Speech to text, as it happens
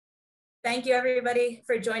Thank you everybody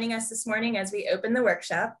for joining us this morning as we open the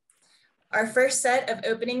workshop. Our first set of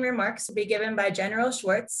opening remarks will be given by General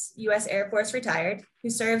Schwartz, U.S. Air Force retired,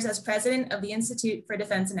 who serves as president of the Institute for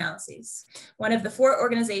Defense Analyses, one of the 4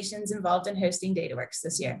 organizations involved in hosting DATAWorks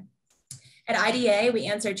this year. At IDA, we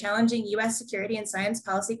answer challenging U.S. security and science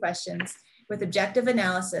policy questions with objective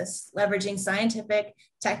analysis, leveraging scientific,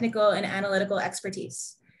 technical, and analytical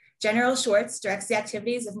expertise. General Schwartz directs the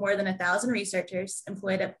activities of more than 1,000 researchers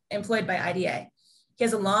employed by IDA. He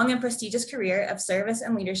has a long and prestigious career of service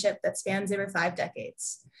and leadership that spans over 5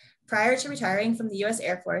 decades. Prior to retiring from the U.S.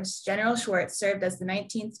 Air Force, General Schwartz served as the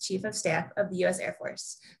 19th Chief of Staff of the U.S. Air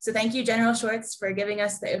Force. So thank you, General Schwartz, for giving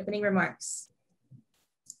us the opening remarks.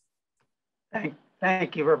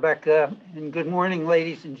 Thank you, Rebecca, and good morning,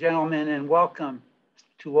 ladies and gentlemen, and welcome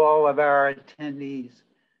to all of our attendees.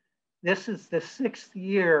 This is the 6th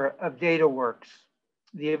year of DATAWorks.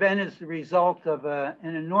 The event is the result of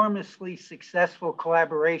an enormously successful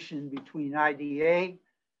collaboration between IDA,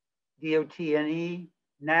 DOT&E,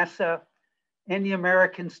 NASA, and the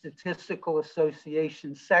American Statistical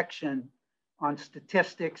Association section on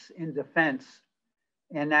statistics in defense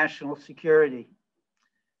and national security.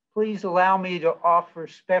 Please allow me to offer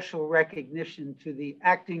special recognition to the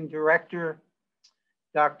acting director,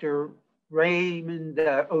 Dr. Raymond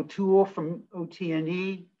O'Toole from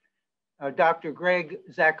OT&E, Dr. Greg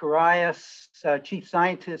Zacharias, Chief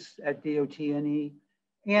Scientist at DOT&E,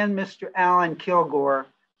 and Mr. Alan Kilgore,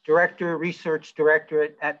 Director, Research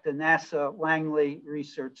Directorate at the NASA Langley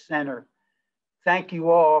Research Center. Thank you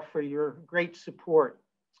all for your great support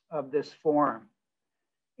of this forum.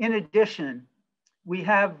 In addition, we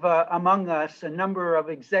have among us a number of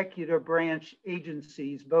executive branch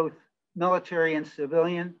agencies, both military and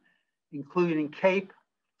civilian, including CAPE,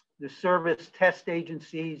 the Service Test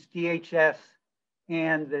Agencies, DHS,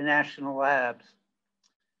 and the National Labs.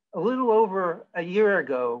 A little over a year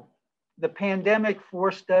ago, the pandemic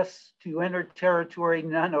forced us to enter territory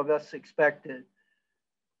none of us expected.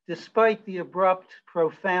 Despite the abrupt,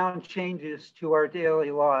 profound changes to our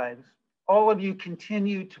daily lives, all of you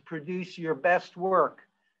continue to produce your best work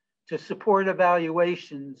to support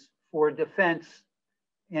evaluations for defense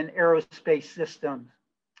and aerospace systems.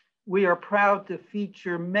 We are proud to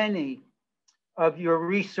feature many of your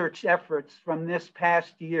research efforts from this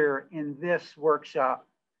past year in this workshop.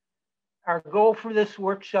 Our goal for this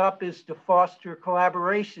workshop is to foster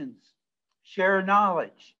collaborations, share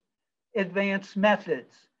knowledge, advance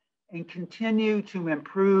methods, and continue to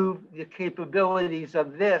improve the capabilities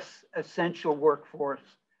of this essential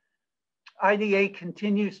workforce. IDA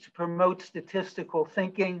continues to promote statistical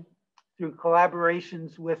thinking through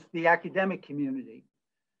collaborations with the academic community.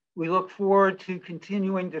 We look forward to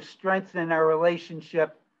continuing to strengthen our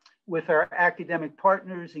relationship with our academic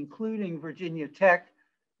partners, including Virginia Tech,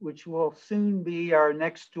 which will soon be our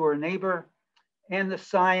next door neighbor, and the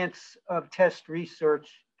Science of Test Research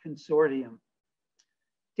Consortium.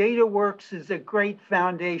 DATAWorks is a great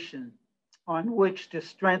foundation on which to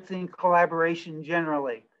strengthen collaboration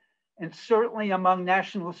generally, and certainly among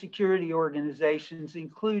national security organizations,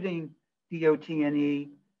 including DOT&E,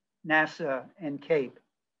 NASA, and CAPE.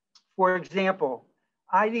 For example,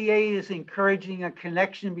 IDA is encouraging a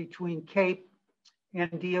connection between CAPE and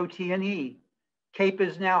DOT&E. CAPE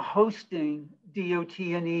is now hosting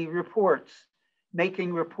DOT&E reports,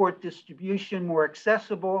 making report distribution more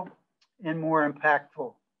accessible and more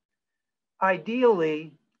impactful.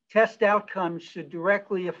 Ideally, test outcomes should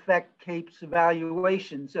directly affect CAPE's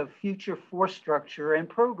evaluations of future force structure and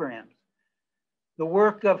programs. The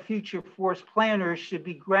work of future force planners should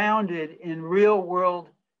be grounded in real-world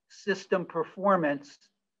system performance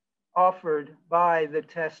offered by the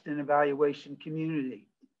test and evaluation community.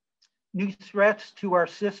 New threats to our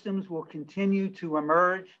systems will continue to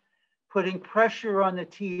emerge, putting pressure on the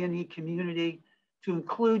T&E community to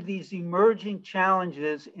include these emerging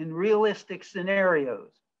challenges in realistic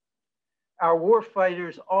scenarios. Our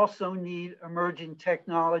warfighters also need emerging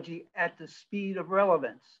technology at the speed of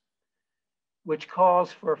relevance, which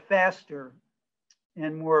calls for faster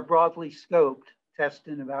and more broadly scoped test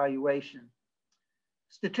and evaluation.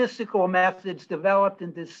 Statistical methods developed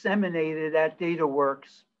and disseminated at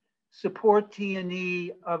DATAWorks support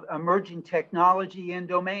T&E of emerging technology and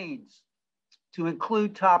domains to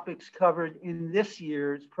include topics covered in this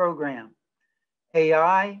year's program: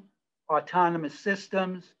 AI, autonomous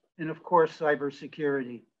systems, and of course,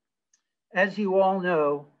 cybersecurity. As you all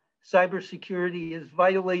know, cybersecurity is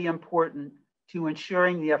vitally important to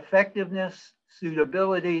ensuring the effectiveness,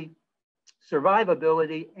 suitability,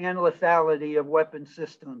 survivability, and lethality of weapon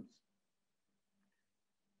systems.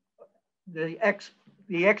 The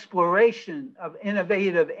the exploration of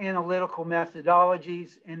innovative analytical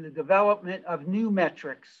methodologies, and the development of new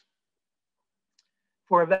metrics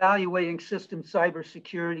for evaluating system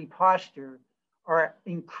cybersecurity posture are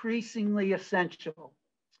increasingly essential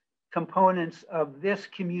components of this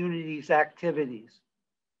community's activities.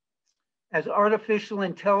 As artificial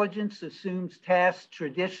intelligence assumes tasks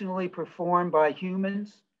traditionally performed by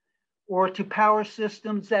humans, or to power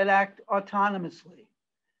systems that act autonomously,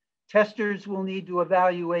 testers will need to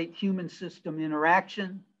evaluate human system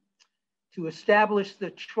interaction to establish the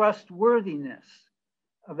trustworthiness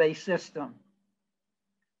of a system.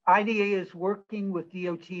 IDA is working with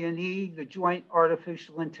DOT&E, the Joint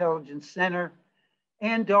Artificial Intelligence Center,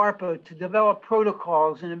 and DARPA to develop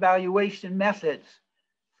protocols and evaluation methods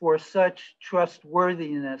for such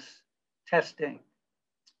trustworthiness testing.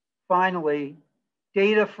 Finally,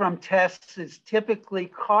 data from tests is typically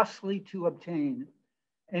costly to obtain,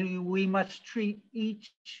 and we must treat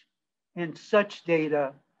each and such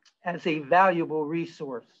data as a valuable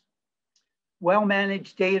resource.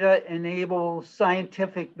 Well-managed data enables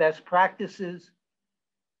scientific best practices,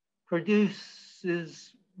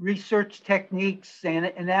 produces research techniques and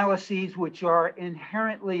analyses which are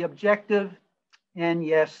inherently objective and,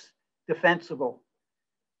 yes, defensible.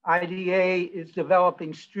 IDA is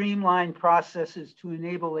developing streamlined processes to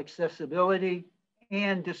enable accessibility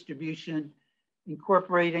and distribution,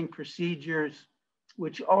 incorporating procedures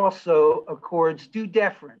which also accords due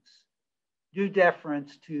deference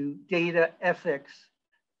to data ethics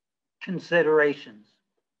considerations.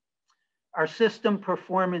 Our system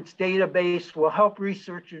performance database will help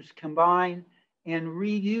researchers combine and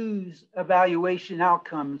reuse evaluation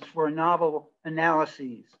outcomes for novel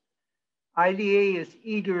analyses. IDA is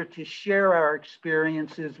eager to share our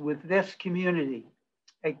experiences with this community,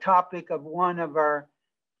 a topic of one of our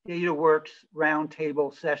DATAWorks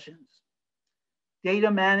roundtable sessions. Data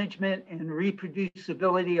management and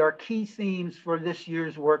reproducibility are key themes for this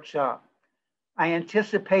year's workshop. I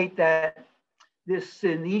anticipate that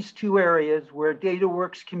in these two areas where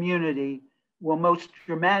DATAWorks community will most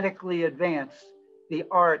dramatically advance the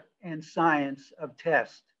art and science of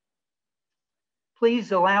test.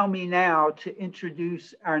 Please allow me now to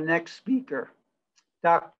introduce our next speaker,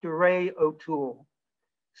 Dr. Ray O'Toole.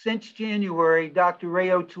 Since January, Dr.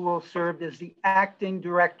 Ray O'Toole served as the Acting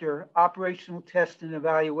Director, Operational Test and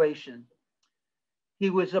Evaluation. He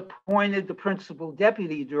was appointed the Principal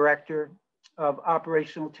Deputy Director of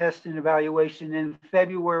Operational Test and Evaluation in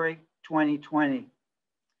February 2020.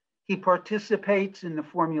 He participates in the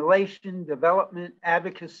formulation, development,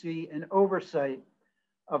 advocacy, and oversight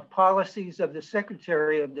of policies of the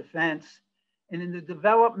Secretary of Defense and in the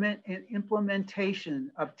development and implementation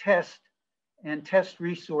of test and test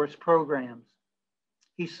resource programs.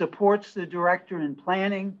 He supports the director in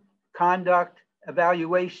planning, conduct,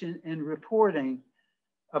 evaluation, and reporting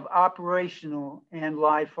of operational and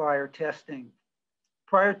live fire testing.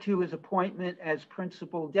 Prior to his appointment as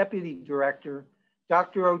Principal Deputy Director,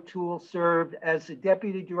 Dr. O'Toole served as the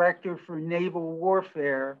Deputy Director for Naval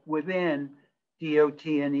Warfare within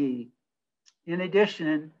DOT&E. In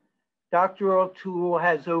addition, Dr. O'Toole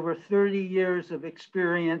has over 30 years of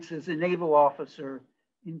experience as a naval officer,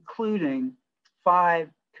 including 5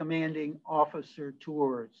 commanding officer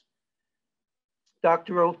tours.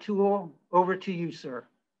 Dr. O'Toole, over to you, sir.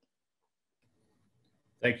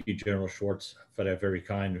 Thank you, General Schwartz, for that very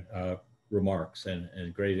kind remarks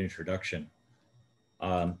and great introduction.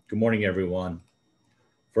 Good morning, everyone.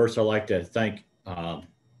 First, I'd like to thank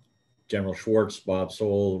General Schwartz, Bob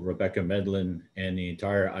Soule, Rebecca Medlin, and the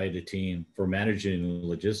entire IDA team for managing the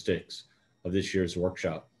logistics of this year's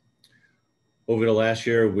workshop. Over the last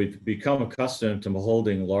year, we've become accustomed to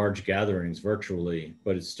holding large gatherings virtually,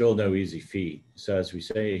 but it's still no easy feat. So as we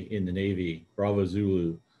say in the Navy, bravo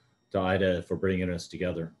Zulu to IDA for bringing us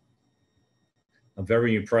together. I'm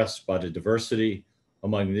very impressed by the diversity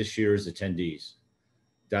among this year's attendees.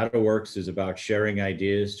 DATAWorks is about sharing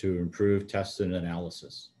ideas to improve test and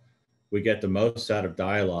analysis. We get the most out of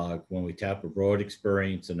dialogue when we tap a broad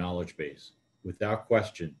experience and knowledge base. Without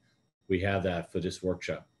question, we have that for this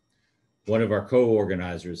workshop. One of our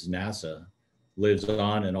co-organizers, NASA, lives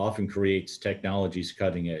on and often creates technologies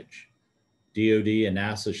cutting edge. DoD and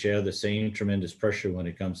NASA share the same tremendous pressure when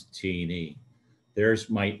it comes to T&E. Theirs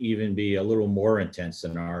might even be a little more intense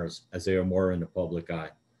than ours as they are more in the public eye.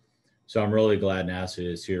 So I'm really glad NASA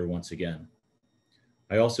is here once again.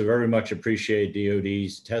 I also very much appreciate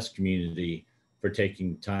DoD's test community for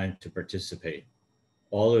taking time to participate.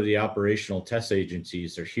 All of the operational test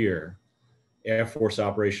agencies are here. Air Force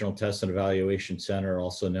Operational Test and Evaluation Center,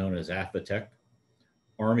 also known as AFATEC,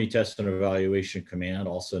 Army Test and Evaluation Command,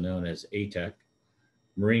 also known as ATEC,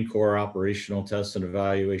 Marine Corps Operational Test and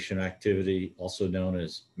Evaluation Activity, also known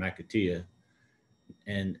as MACATIA,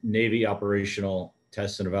 and Navy Operational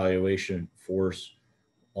Test and Evaluation Force,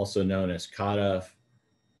 also known as COTF,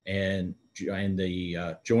 and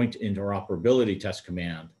the Joint Interoperability Test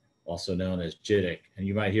Command, also known as JITC. And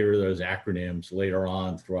you might hear those acronyms later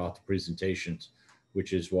on throughout the presentations,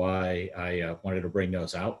 which is why I wanted to bring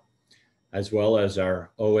those out, as well as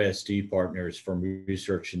our OSD partners from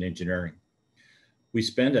research and engineering. We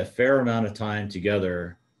spend a fair amount of time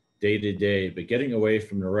together day to day, but getting away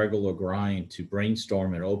from the regular grind to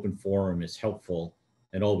brainstorm an open forum is helpful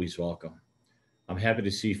and always welcome. I'm happy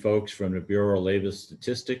to see folks from the Bureau of Labor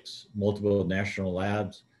Statistics, multiple national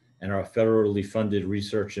labs, and our federally funded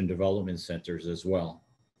research and development centers as well.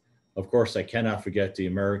 Of course, I cannot forget the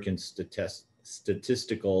American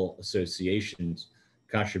Statistical Association's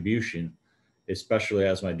contribution, especially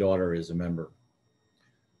as my daughter is a member.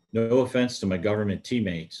 No offense to my government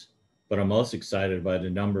teammates, but I'm most excited by the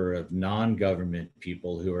number of non-government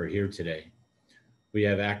people who are here today. We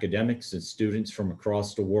have academics and students from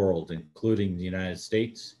across the world, including the United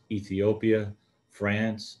States, Ethiopia,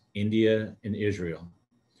 France, India, and Israel.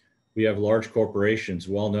 We have large corporations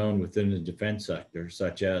well known within the defense sector,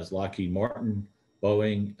 such as Lockheed Martin,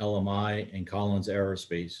 Boeing, LMI, and Collins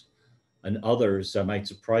Aerospace, and others that might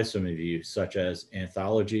surprise some of you, such as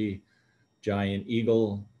Anthology, Giant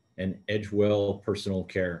Eagle, and Edgewell Personal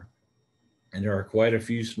Care. And there are quite a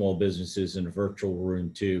few small businesses in the virtual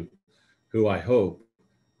room too, who I hope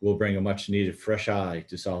will bring a much needed fresh eye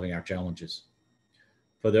to solving our challenges.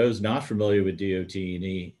 For those not familiar with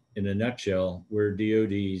DOT&E, in a nutshell, we're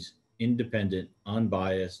DoD's independent,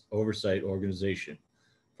 unbiased oversight organization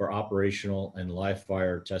for operational and live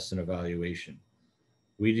fire test and evaluation.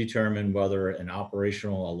 We determine whether an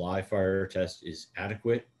operational or live fire test is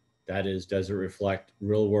adequate, that is, does it reflect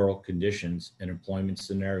real world conditions and employment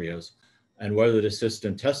scenarios, and whether the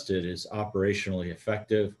system tested is operationally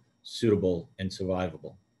effective, suitable, and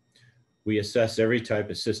survivable. We assess every type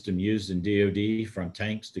of system used in DoD, from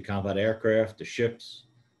tanks to combat aircraft to ships,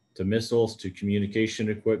 to missiles to communication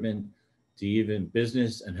equipment, to even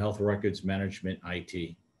business and health records management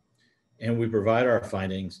IT. And we provide our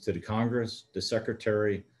findings to the Congress, the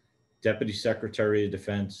Secretary, Deputy Secretary of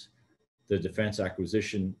Defense, the Defense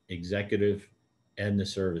Acquisition Executive, and the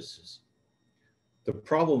services. The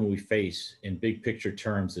problem we face in big picture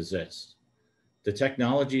terms is this: the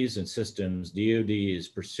technologies and systems DoD is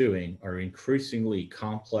pursuing are increasingly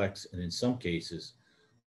complex and in some cases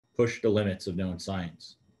push the limits of known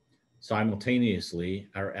science. Simultaneously,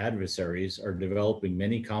 our adversaries are developing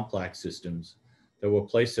many complex systems that will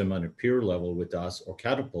place them on a peer level with us or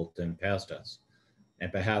catapult them past us.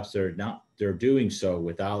 And perhaps they're doing so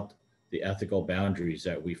without the ethical boundaries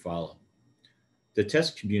that we follow. The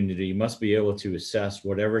test community must be able to assess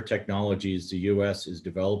whatever technologies the US is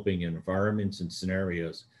developing in environments and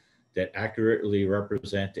scenarios that accurately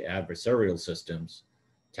represent the adversarial systems,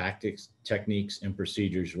 tactics, techniques, and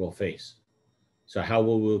procedures we'll face. So how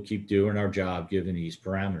will we keep doing our job given these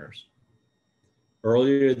parameters?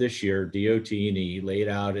 Earlier this year, DOT&E laid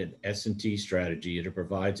out an S&T strategy that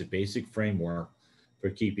provides a basic framework for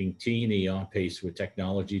keeping T&E on pace with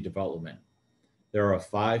technology development. There are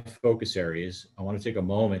 5 focus areas. I want to take a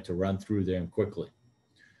moment to run through them quickly.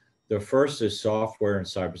 The first is software and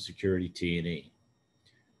cybersecurity T&E.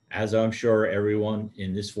 As I'm sure everyone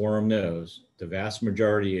in this forum knows, the vast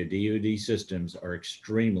majority of DoD systems are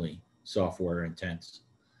extremely software intense.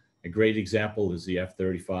 A great example is the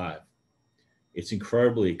F-35. It's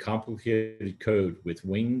incredibly complicated code with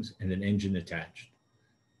wings and an engine attached.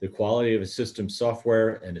 The quality of a system's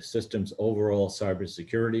software and a system's overall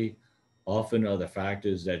cybersecurity often are the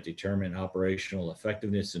factors that determine operational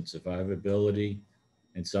effectiveness and survivability,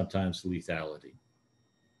 and sometimes lethality.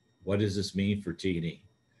 What does this mean for T&E?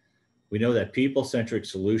 We know that people-centric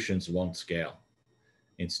solutions won't scale.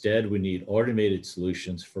 Instead, we need automated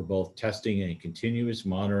solutions for both testing and continuous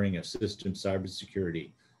monitoring of system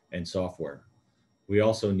cybersecurity and software. We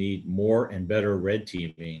also need more and better red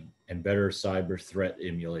teaming and better cyber threat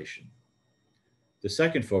emulation. The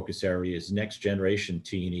second focus area is next generation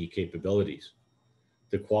T&E capabilities.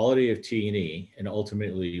 The quality of T&E and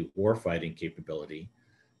ultimately warfighting capability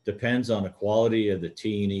depends on the quality of the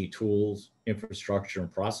T&E tools, infrastructure,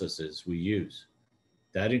 and processes we use.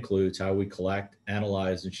 That includes how we collect,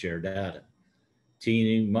 analyze, and share data.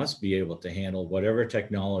 T&E must be able to handle whatever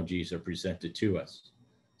technologies are presented to us,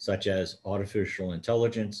 such as artificial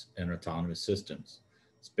intelligence and autonomous systems,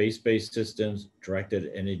 space-based systems,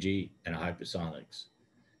 directed energy, and hypersonics.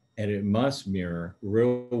 And it must mirror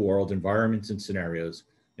real-world environments and scenarios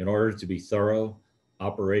in order to be thorough,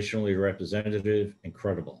 operationally representative, and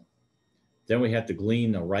credible. Then we have to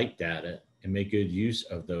glean the right data and make good use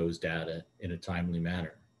of those data in a timely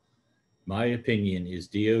manner. My opinion is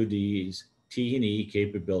DoD's T&E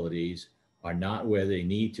capabilities are not where they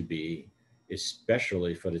need to be,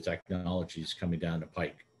 especially for the technologies coming down the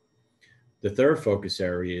pike. The third focus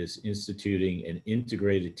area is instituting an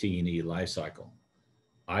integrated T&E lifecycle.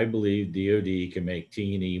 I believe DoD can make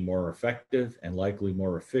T&E more effective and likely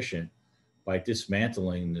more efficient by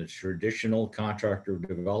dismantling the traditional contractor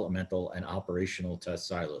developmental and operational test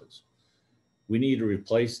silos. We need to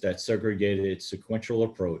replace that segregated sequential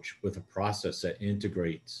approach with a process that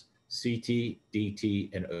integrates CT, DT,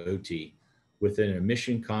 and OT within a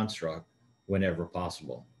mission construct whenever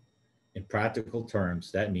possible. In practical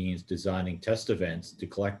terms, that means designing test events to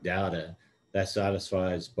collect data that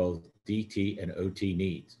satisfies both DT and OT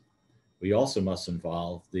needs. We also must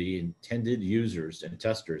involve the intended users and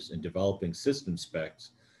testers in developing system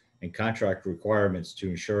specs and contract requirements to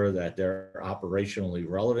ensure that they're operationally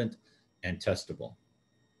relevant and testable.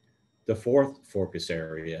 The fourth focus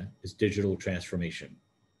area is digital transformation.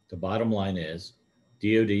 The bottom line is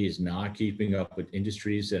DoD is not keeping up with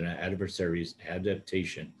industries and adversaries'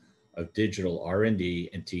 adaptation of digital R&D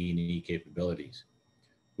and T&E capabilities.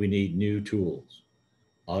 We need new tools.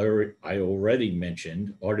 I already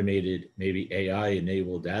mentioned automated, maybe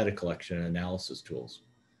AI-enabled data collection and analysis tools.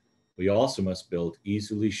 We also must build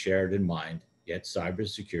easily shared in mind, yet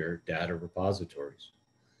cyber-secure data repositories.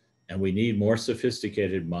 And we need more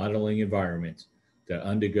sophisticated modeling environments that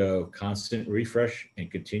undergo constant refresh and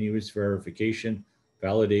continuous verification,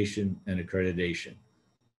 validation, and accreditation.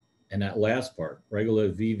 And that last part, regular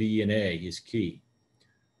VV&A, is key.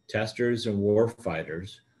 Testers and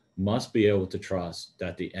warfighters must be able to trust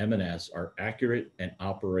that the M&S are accurate and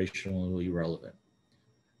operationally relevant.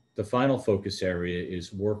 The final focus area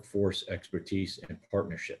is workforce expertise and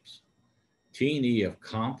partnerships. T&E of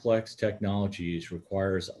complex technologies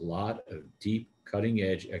requires a lot of deep,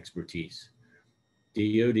 cutting-edge expertise.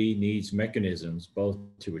 DoD needs mechanisms both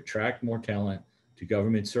to attract more talent to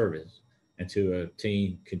government service and to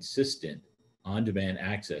obtain consistent, on-demand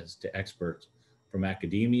access to experts from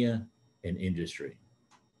academia and industry.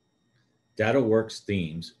 DATAWorks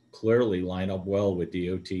themes clearly line up well with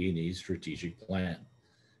DOT&E's strategic plan.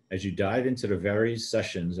 As you dive into the various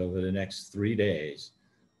sessions over the next 3 days,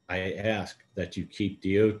 I ask that you keep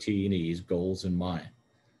DOT&E's goals in mind.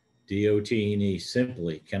 DOT&E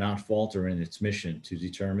simply cannot falter in its mission to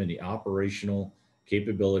determine the operational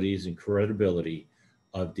capabilities and credibility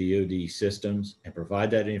of DoD systems and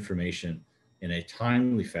provide that information in a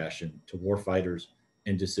timely fashion to warfighters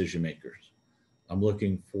and decision makers. I'm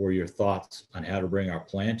looking for your thoughts on how to bring our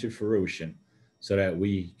plan to fruition so that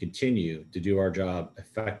we continue to do our job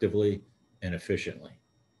effectively and efficiently.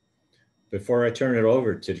 Before I turn it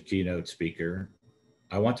over to the keynote speaker,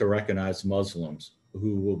 I want to recognize Muslims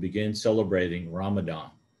who will begin celebrating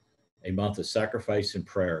Ramadan, a month of sacrifice and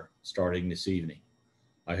prayer starting this evening.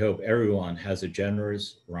 I hope everyone has a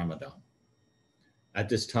generous Ramadan. At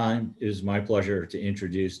this time, it is my pleasure to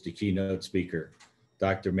introduce the keynote speaker,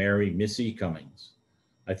 Dr. Missy Cummings.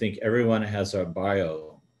 I think everyone has a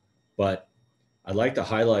bio, but I'd like to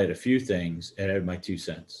highlight a few things and add my 2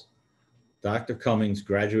 cents. Dr. Cummings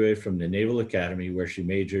graduated from the Naval Academy where she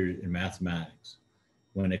majored in mathematics.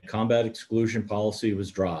 When a combat exclusion policy was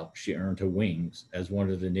dropped, she earned her wings as one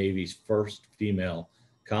of the Navy's first female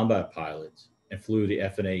combat pilots and flew the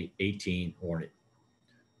FNA-18 Hornet.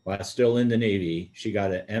 While still in the Navy, she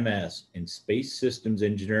got an MS in Space Systems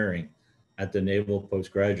Engineering at the Naval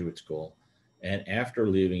Postgraduate School, and after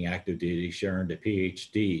leaving active duty, she earned a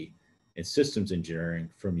PhD in Systems Engineering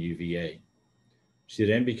from UVA. She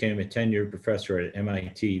then became a tenured professor at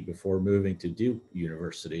MIT before moving to Duke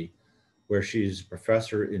University, where she is a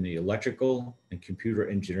professor in the Electrical and Computer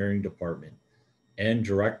Engineering Department and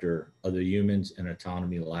director of the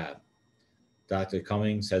Human-Autonomy Lab. Dr.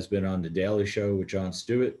 Cummings has been on The Daily Show with Jon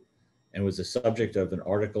Stewart and was the subject of an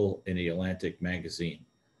article in the Atlantic magazine.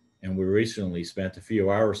 And we recently spent a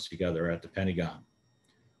few hours together at the Pentagon.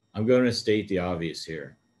 I'm going to state the obvious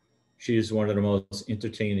here. She is one of the most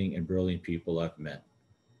entertaining and brilliant people I've met.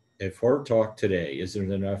 If her talk today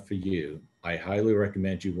isn't enough for you, I highly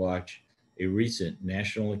recommend you watch a recent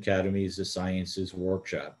National Academies of Sciences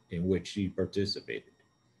workshop in which she participated.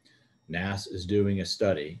 NASA is doing a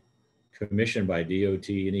study commissioned by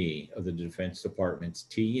DOT&E of the Defense Department's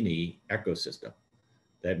T&E ecosystem.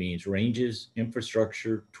 That means ranges,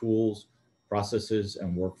 infrastructure, tools, processes,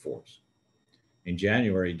 and workforce. In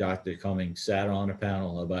January, Dr. Cummings sat on a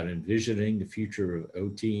panel about envisioning the future of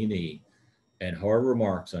OT&E, and her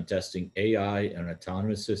remarks on testing AI and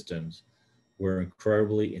autonomous systems were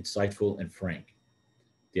incredibly insightful and frank.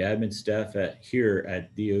 The admin staff here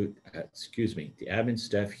at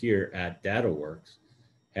DATAWorks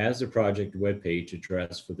has the project webpage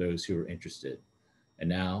addressed for those who are interested. And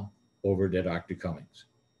now over to Dr. Cummings.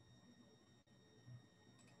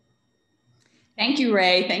 Thank you,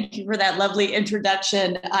 Ray. Thank you for that lovely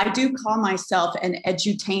introduction. I do call myself an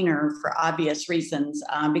edutainer for obvious reasons,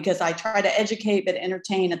 because I try to educate but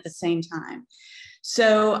entertain at the same time.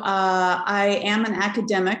 So I am an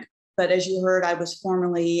academic, but as you heard, I was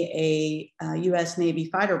formerly a US Navy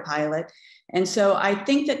fighter pilot. And so I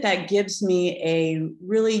think that that gives me a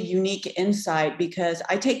really unique insight because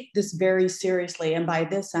I take this very seriously. And by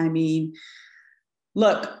this, I mean,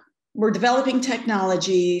 look, we're developing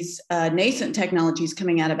technologies, nascent technologies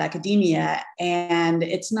coming out of academia, and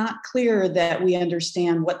it's not clear that we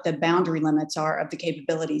understand what the boundary limits are of the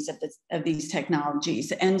capabilities of these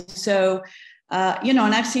technologies. And so, and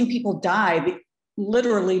I've seen people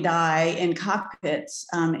literally die in cockpits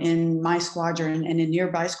in my squadron and in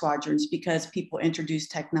nearby squadrons because people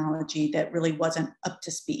introduced technology that really wasn't up to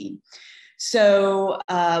speed. So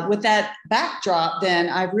with that backdrop, then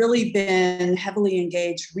I've really been heavily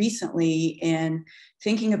engaged recently in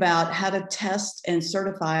thinking about how to test and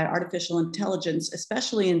certify artificial intelligence,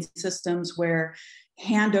 especially in systems where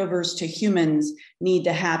handovers to humans need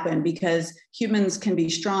to happen because humans can be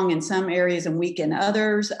strong in some areas and weak in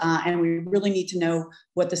others. And we really need to know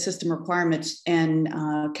what the system requirements and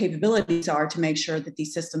capabilities are to make sure that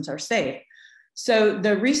these systems are safe. So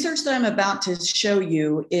the research that I'm about to show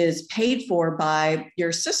you is paid for by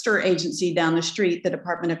your sister agency down the street, the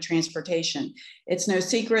Department of Transportation. It's no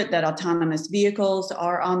secret that autonomous vehicles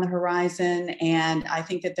are on the horizon, and I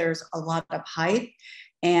think that there's a lot of hype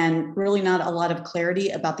and really not a lot of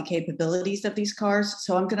clarity about the capabilities of these cars.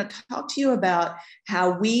 So I'm going to talk to you about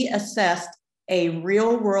how we assessed a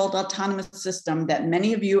real world autonomous system that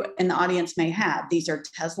many of you in the audience may have. These are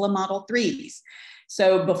Tesla Model 3s.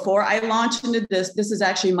 So before I launch into this, this is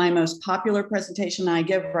actually my most popular presentation I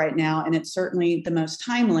give right now, and it's certainly the most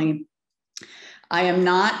timely. I am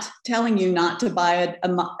not telling you not to buy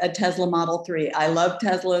a Tesla Model 3. I love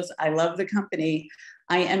Teslas. I love the company.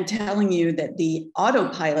 I am telling you that the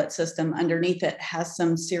autopilot system underneath it has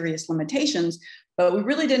some serious limitations, but we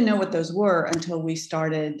really didn't know what those were until we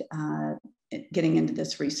started getting into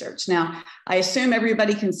this research. Now, I assume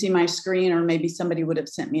everybody can see my screen, or maybe somebody would have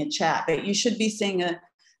sent me a chat, but you should be seeing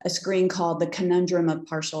a screen called The Conundrum of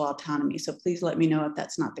Partial Autonomy. So please let me know if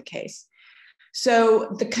that's not the case.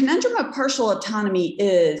 So the conundrum of partial autonomy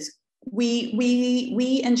is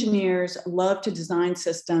we engineers love to design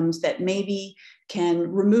systems that maybe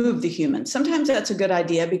can remove the human. Sometimes that's a good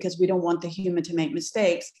idea because we don't want the human to make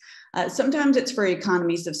mistakes. Sometimes it's for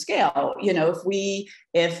economies of scale. You know,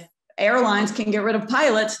 if airlines can get rid of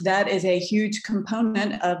pilots, that is a huge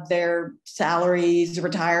component of their salaries,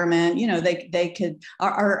 retirement. You know, they could,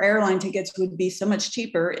 our airline tickets would be so much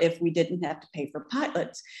cheaper if we didn't have to pay for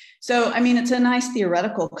pilots. So, I mean, it's a nice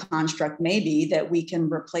theoretical construct, maybe, that we can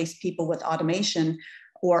replace people with automation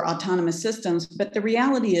or autonomous systems, but the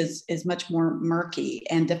reality is much more murky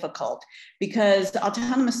and difficult because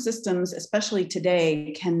autonomous systems, especially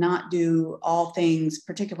today, cannot do all things,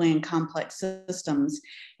 particularly in complex systems.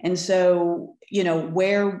 And so, you know,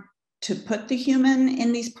 where to put the human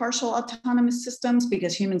in these partial autonomous systems,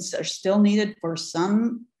 because humans are still needed for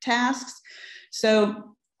some tasks.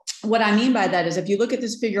 So what I mean by that is if you look at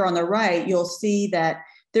this figure on the right, you'll see that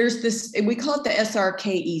there's this, we call it the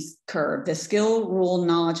SRKE curve, the skill, rule,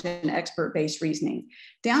 knowledge, and expert-based reasoning.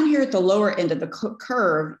 Down here at the lower end of the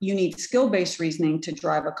curve, you need skill-based reasoning to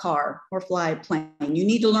drive a car or fly a plane. You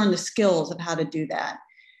need to learn the skills of how to do that.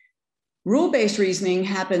 Rule-based reasoning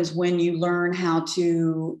happens when you learn how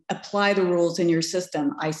to apply the rules in your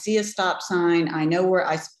system. I see a stop sign. I know where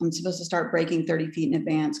I'm supposed to start braking 30 feet in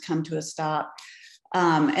advance, come to a stop.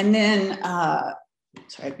 And then,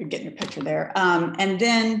 sorry, you're getting your picture there. And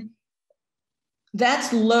then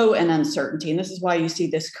that's low in uncertainty. And this is why you see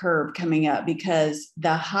this curve coming up, because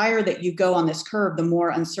the higher that you go on this curve, the more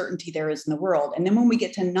uncertainty there is in the world. And then when we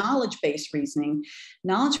get to knowledge-based reasoning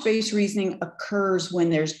occurs when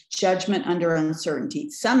there's judgment under uncertainty.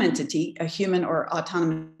 Some entity, a human or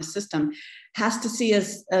autonomous system, has to see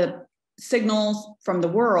signals from the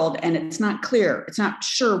world, and it's not clear. It's not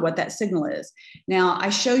sure what that signal is. Now,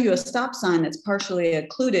 I show you a stop sign that's partially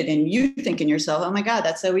occluded, and you think in yourself, oh my God,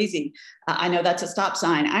 that's so easy. I know that's a stop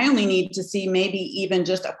sign. I only need to see maybe even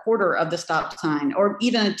just a quarter of the stop sign, or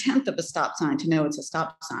even a tenth of a stop sign to know it's a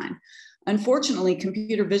stop sign. Unfortunately,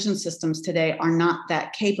 computer vision systems today are not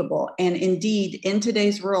that capable. And indeed, in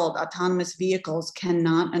today's world, autonomous vehicles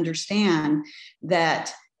cannot understand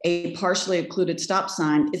that a partially occluded stop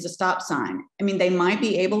sign is a stop sign. I mean, they might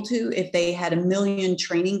be able to if they had 1 million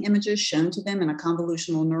training images shown to them in a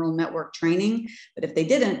convolutional neural network training, but if they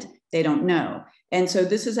didn't, they don't know. And so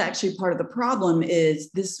this is actually part of the problem, is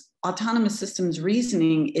this autonomous systems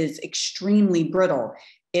reasoning is extremely brittle.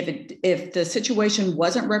 If the situation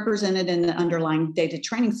wasn't represented in the underlying data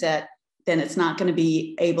training set, then it's not going to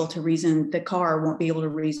be able to reason. The car won't be able to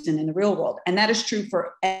reason in the real world. And that is true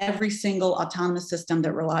for every single autonomous system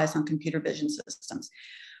that relies on computer vision systems.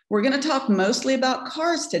 We're going to talk mostly about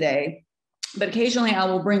cars today, but occasionally I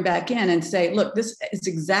will bring back in and say, look, this is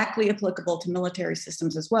exactly applicable to military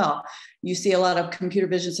systems as well. You see a lot of computer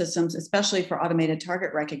vision systems, especially for automated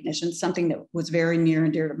target recognition, something that was very near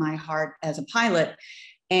and dear to my heart as a pilot.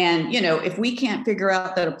 And, if we can't figure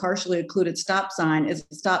out that a partially occluded stop sign is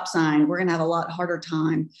a stop sign, we're going to have a lot harder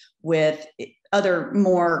time with other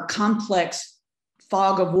more complex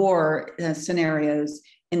fog of war scenarios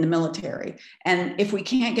in the military. And if we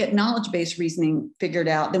can't get knowledge-based reasoning figured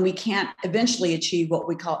out, then we can't eventually achieve what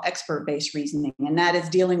we call expert-based reasoning, and that is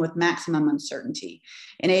dealing with maximum uncertainty.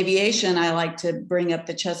 In aviation, I like to bring up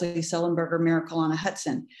the Chesley-Sullenberger miracle on a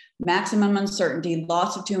Hudson. Maximum uncertainty,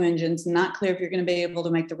 loss of 2 engines, not clear if you're going to be able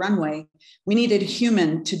to make the runway. We needed a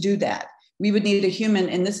human to do that. We would need a human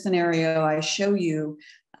in this scenario. I show you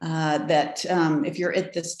that if you're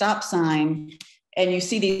at the stop sign, and you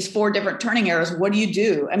see these 4 different turning arrows, what do you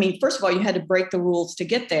do? I mean, first of all, you had to break the rules to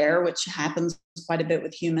get there, which happens quite a bit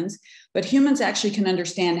with humans, but humans actually can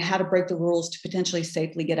understand how to break the rules to potentially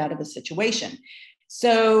safely get out of a situation.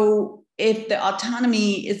 So if the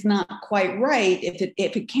autonomy is not quite right,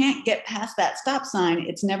 if it can't get past that stop sign,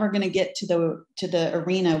 it's never going to get to the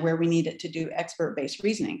arena where we need it to do expert-based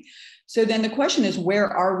reasoning. So then the question is, where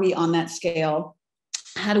are we on that scale?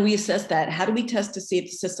 How do we assess that? How do we test to see if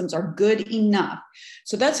the systems are good enough?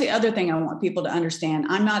 So that's the other thing I want people to understand.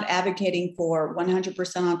 I'm not advocating for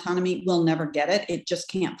 100% autonomy. We'll never get it. It just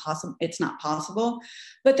can't possible. It's not possible.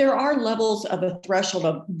 But there are levels of a threshold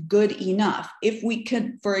of good enough. If we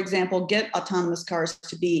could, for example, get autonomous cars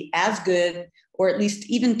to be as good or at least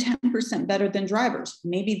even 10% better than drivers,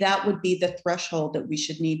 maybe that would be the threshold that we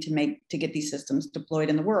should need to get these systems deployed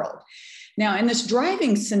in the world. Now, in this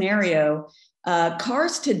driving scenario,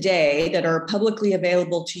 cars today that are publicly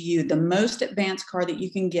available to you, the most advanced car that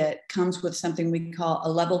you can get comes with something we call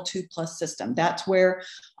a level 2+ system. That's where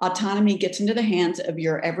autonomy gets into the hands of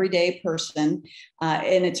your everyday person.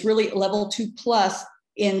 And it's really level 2+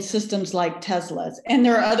 in systems like Tesla's. And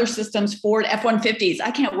there are other systems, Ford F-150s.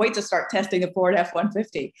 I can't wait to start testing the Ford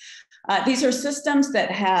F-150. These are systems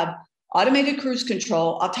that have automated cruise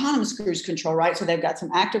control, autonomous cruise control, right? So they've got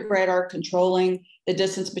some active radar controlling the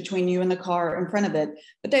distance between you and the car in front of it,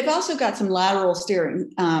 but they've also got some lateral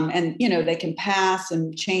steering, and they can pass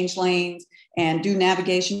and change lanes and do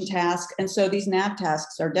navigation tasks. And so these nav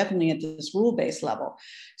tasks are definitely at this rule-based level.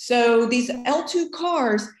 So these L2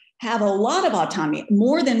 cars have a lot of autonomy,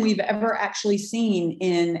 more than we've ever actually seen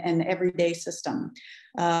in an everyday system.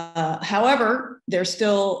 However, they're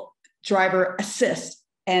still driver assist.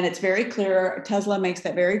 And it's very clear, Tesla makes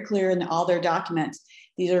that very clear in all their documents.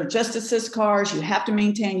 These are just assist cars. You have to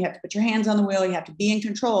maintain, you have to put your hands on the wheel, you have to be in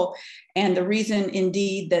control. And the reason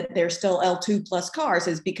indeed that they're still L2+ cars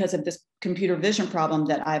is because of this computer vision problem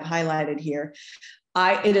that I've highlighted here.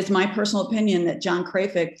 It is my personal opinion that John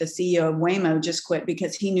Krafik, the CEO of Waymo, just quit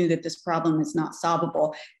because he knew that this problem is not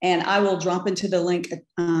solvable. And I will drop into the link,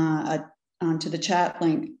 onto the chat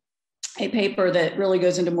link, a paper that really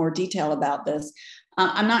goes into more detail about this.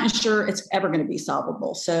 I'm not sure it's ever going to be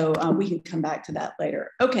solvable. So we can come back to that later.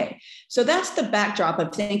 Okay, so that's the backdrop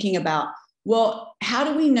of thinking about, well, how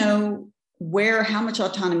do we know how much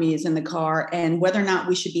autonomy is in the car and whether or not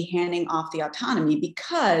we should be handing off the autonomy?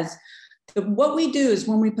 Because what we do is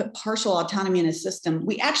when we put partial autonomy in a system,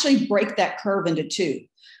 we actually break that curve into 2.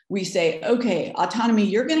 We say, okay, autonomy,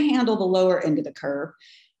 you're going to handle the lower end of the curve.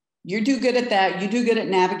 You do good at that. You do good at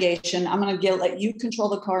navigation. I'm going to let you control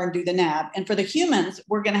the car and do the nav. And for the humans,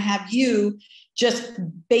 we're going to have you just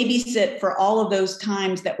babysit for all of those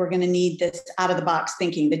times that we're going to need this out of the box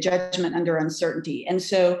thinking, the judgment under uncertainty. And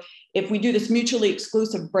so if we do this mutually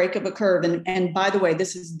exclusive break of a curve, and by the way,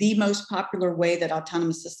 this is the most popular way that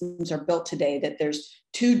autonomous systems are built today, that there's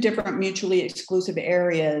 2 different mutually exclusive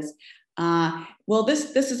areas. Well,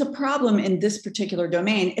 this is a problem in this particular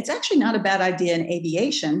domain. It's actually not a bad idea in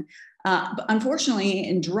aviation. But unfortunately,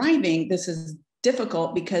 in driving, this is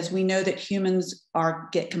difficult because we know that humans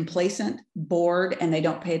get complacent, bored, and they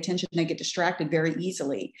don't pay attention. They get distracted very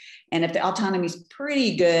easily. And if the autonomy is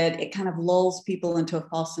pretty good, it kind of lulls people into a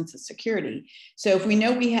false sense of security. So if we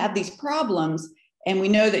know we have these problems, And we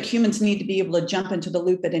know that humans need to be able to jump into the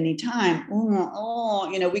loop at any time.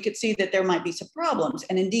 We could see that there might be some problems.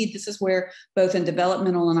 And indeed, this is where both in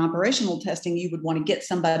developmental and operational testing, you would want to get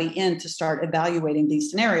somebody in to start evaluating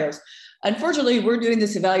these scenarios. Unfortunately, we're doing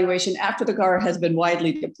this evaluation after the car has been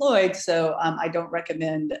widely deployed. So I don't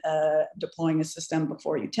recommend deploying a system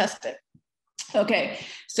before you test it. Okay,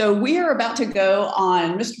 so we are about to go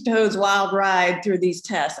on Mr. Toad's wild ride through these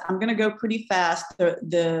tests. I'm going to go pretty fast.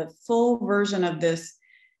 The full version of this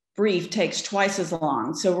brief takes twice as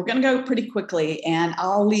long. So we're going to go pretty quickly, and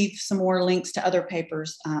I'll leave some more links to other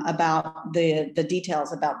papers about the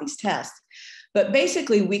details about these tests. But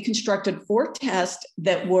basically, we constructed 4 tests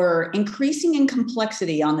that were increasing in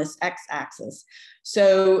complexity on this x-axis.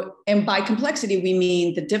 So, and by complexity, we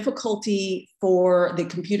mean the difficulty for the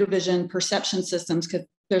computer vision perception systems, because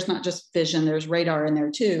there's not just vision, there's radar in there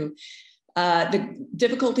too. The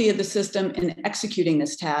difficulty of the system in executing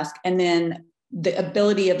this task, and then the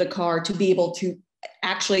ability of the car to be able to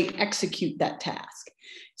actually execute that task.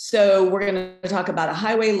 So we're going to talk about a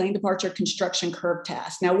highway lane departure construction curve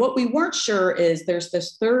task. Now, what we weren't sure is there's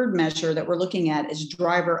this third measure that we're looking at is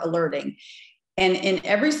driver alerting. And in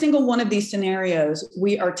every single one of these scenarios,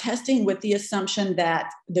 we are testing with the assumption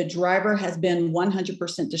that the driver has been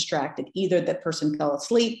 100% distracted. Either the person fell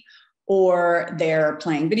asleep or they're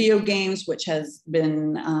playing video games, which has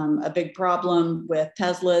been a big problem with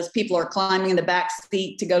Teslas. People are climbing in the back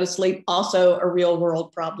seat to go to sleep, also a real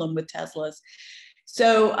world problem with Teslas.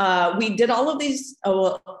 So we did all of these,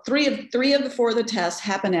 three of the 4 of the tests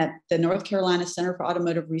happen at the North Carolina Center for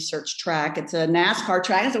Automotive Research track. It's a NASCAR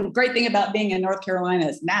track. That's a great thing about being in North Carolina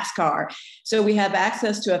is NASCAR. So we have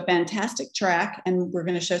access to a fantastic track, and we're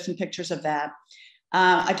going to show some pictures of that.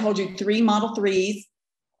 I told you 3 Model 3s,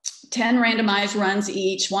 10 randomized runs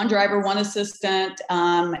each, 1 driver, 1 assistant.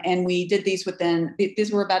 And we did these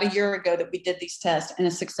these were about a year ago that we did these tests in a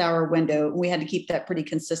 6-hour window. We had to keep that pretty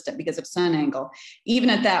consistent because of sun angle. Even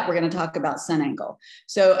at that, we're going to talk about sun angle.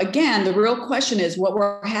 So again, the real question is what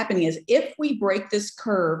we're happening is if we break this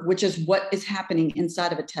curve, which is what is happening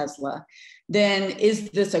inside of a Tesla, then is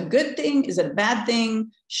this a good thing? Is it a bad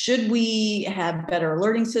thing? Should we have better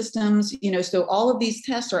alerting systems? So all of these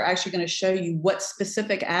tests are actually going to show you what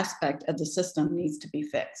specific aspect of the system needs to be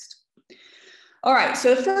fixed. All right,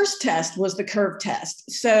 so the first test was the curve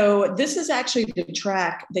test. So this is actually the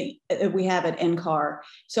track that we have at NCAR.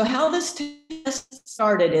 So how this test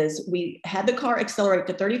started is we had the car accelerate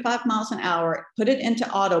to 35 miles an hour, put it into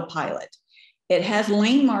autopilot. It has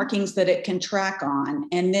lane markings that it can track on,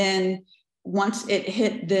 and then once it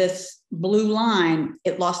hit this blue line,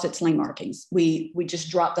 it lost its lane markings. We just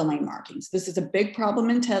dropped the lane markings. This is a big problem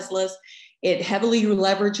in Teslas. It heavily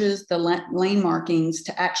leverages the lane markings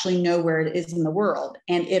to actually know where it is in the world.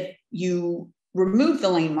 And if you remove the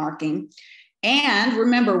lane marking, and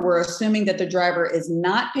remember, we're assuming that the driver is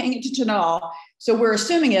not paying attention at all. So we're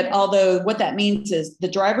assuming it, although what that means is the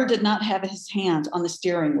driver did not have his hands on the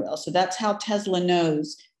steering wheel. So that's how Tesla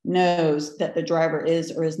knows that the driver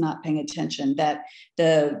is or is not paying attention, that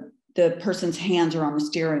the person's hands are on the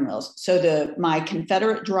steering wheels. So my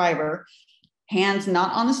Confederate driver, hands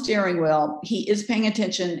not on the steering wheel, he is paying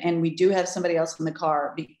attention, and we do have somebody else in the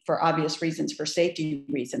car for obvious reasons, for safety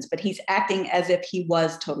reasons, but he's acting as if he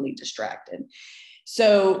was totally distracted.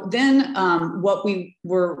 So then what we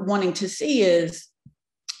were wanting to see is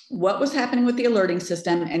what was happening with the alerting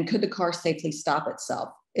system, and could the car safely stop itself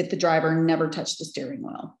if the driver never touched the steering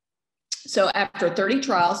wheel. So after 30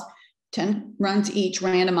 trials, 10 runs each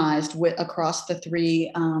randomized across the 3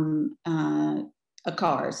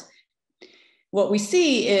 cars, what we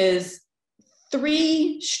see is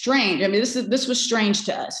 3 strange, this was strange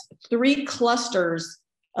to us, 3 clusters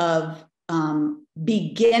of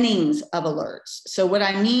beginnings of alerts. So what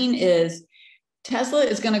I mean is Tesla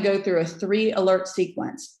is going to go through a 3 alert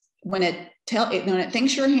sequence. When it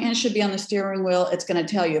thinks your hands should be on the steering wheel, it's going to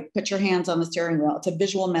tell you, put your hands on the steering wheel. It's a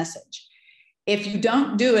visual message. If you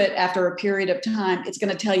don't do it after a period of time, it's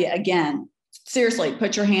going to tell you again, seriously,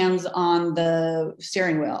 put your hands on the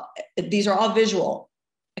steering wheel. These are all visual.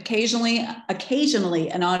 Occasionally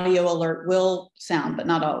an audio alert will sound, but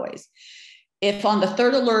not always. If on the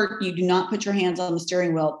 3rd alert, you do not put your hands on the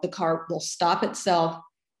steering wheel, the car will stop itself,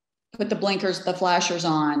 put the blinkers, the flashers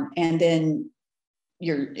on, and then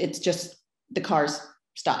it's just the car's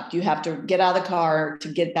stopped. You have to get out of the car to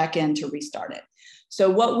get back in to restart it. So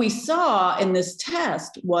what we saw in this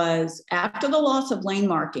test was after the loss of lane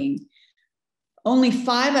marking, only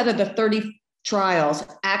 5 out of the 30 trials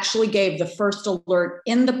actually gave the first alert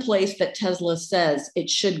in the place that Tesla says it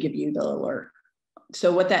should give you the alert.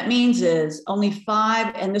 So what that means is only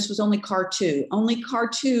 5, and this was only car 2. Only car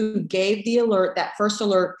 2 gave the alert, that first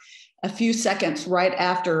alert, a few seconds right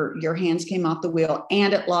after your hands came off the wheel,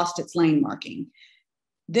 and it lost its lane marking.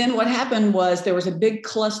 Then what happened was there was a big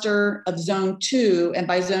cluster of zone 2. And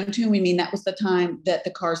by zone 2, we mean that was the time that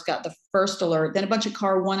the cars got the first alert. Then a bunch of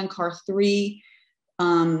car 1 and car 3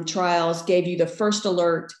 trials gave you the first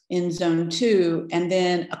alert in zone 2. And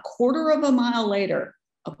then a quarter of a mile later,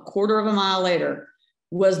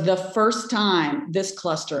 was the first time this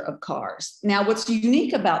cluster of cars. Now, what's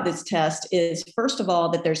unique about this test is, first of all,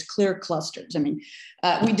 that there's clear clusters. I mean,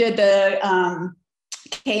 we did the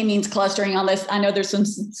K means clustering on this. I know there's some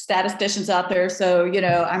statisticians out there, so, you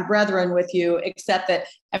know, I'm brethren with you, except that,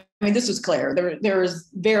 I mean, this was clear. There is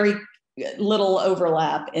very little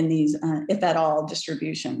overlap in these, if at all,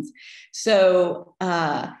 distributions. So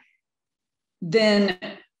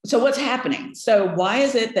so what's happening? So why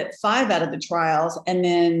is it that 5 out of the trials, and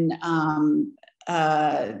then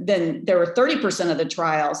there were 30% of the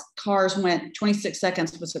trials, cars went 26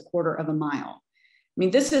 seconds was a quarter of a mile. I mean,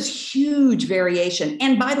 this is huge variation.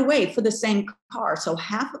 And by the way, for the same car, so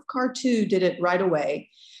half of car 2 did it right away.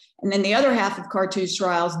 And then the other half of car 2's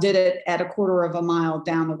trials did it at a quarter of a mile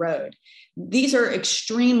down the road. These are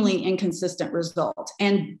extremely inconsistent results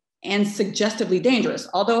and suggestively dangerous.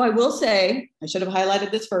 Although I will say, I should have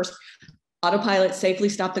highlighted this first, autopilot safely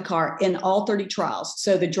stopped the car in all 30 trials.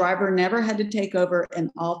 So the driver never had to take over in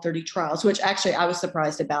all 30 trials, which actually I was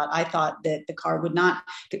surprised about. I thought that the car would not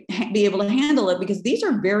be able to handle it because these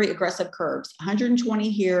are very aggressive curves, 120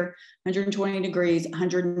 here, 120 degrees,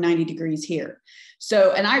 190 degrees here.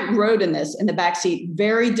 So, and I wrote in this in the backseat,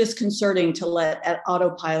 very disconcerting to let an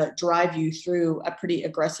autopilot drive you through a pretty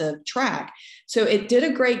aggressive track. So it did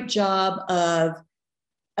a great job of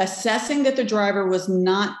assessing that the driver was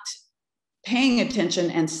not paying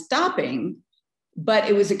attention and stopping, but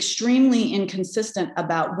it was extremely inconsistent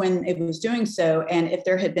about when it was doing so. And if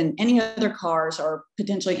there had been any other cars or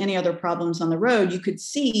potentially any other problems on the road, you could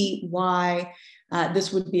see why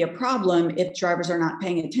this would be a problem if drivers are not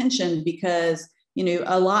paying attention, because you know,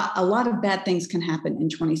 a lot of bad things can happen in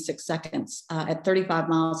 26 seconds at 35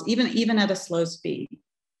 miles, even at a slow speed.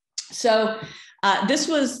 So this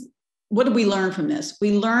was, what did we learn from this?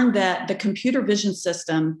 We learned that the computer vision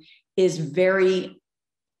system is very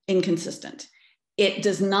inconsistent. It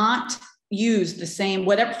does not use the same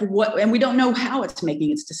and we don't know how it's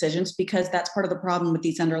making its decisions, because that's part of the problem with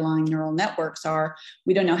these underlying neural networks are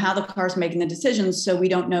we don't know how the car's making the decisions, so we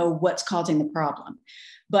don't know what's causing the problem.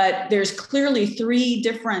 But there's clearly 3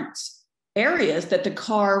 different areas that the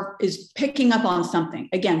car is picking up on something.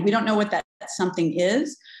 Again, we don't know what that something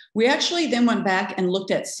is. We actually then went back and looked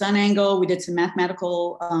at sun angle. We did some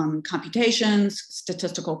mathematical computations,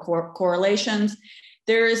 statistical correlations.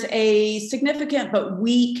 There's a significant but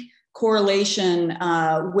weak correlation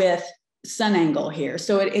with sun angle here.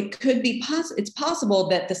 So it could be it's possible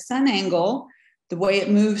that the sun angle, the way it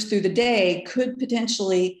moves through the day, could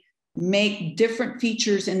potentially make different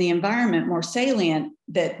features in the environment more salient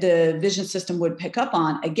that the vision system would pick up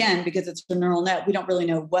on. Again, because it's a neural net, we don't really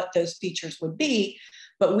know what those features would be,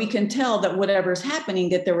 but we can tell that whatever's happening,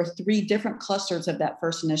 that there were 3 different clusters of that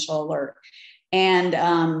first initial alert. And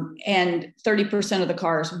 30% of the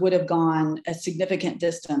cars would have gone a significant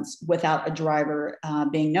distance without a driver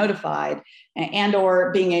being notified and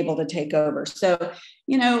or being able to take over. So,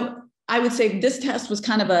 you know, I would say this test was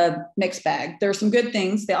kind of a mixed bag. There are some good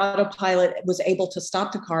things. The autopilot was able to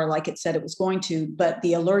stop the car like it said it was going to, but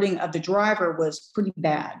the alerting of the driver was pretty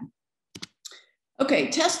bad. Okay,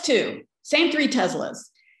 test 2, same 3 Teslas.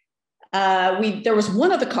 There was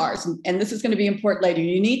one of the cars, and this is going to be important later.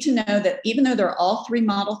 You need to know that even though they're all 3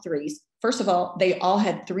 Model 3s, first of all, they all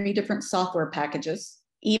had 3 different software packages.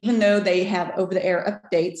 Even though they have over-the-air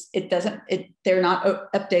updates, they're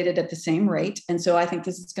not updated at the same rate. And so I think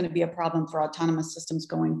this is going to be a problem for autonomous systems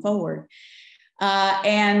going forward.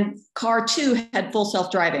 And car 2 had full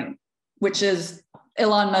self-driving, which is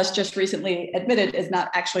Elon Musk just recently admitted is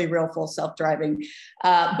not actually real full self-driving.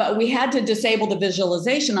 But we had to disable the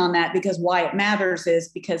visualization on that, because why it matters is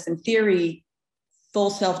because in theory,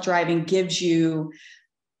 full self-driving gives you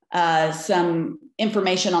some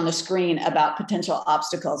information on the screen about potential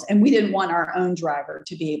obstacles. And we didn't want our own driver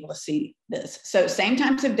to be able to see this. So same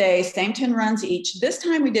times of day, same 10 runs each. This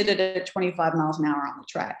time we did it at 25 miles an hour on the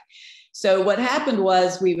track. So what happened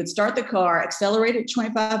was we would start the car, accelerate at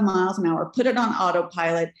 25 miles an hour, put it on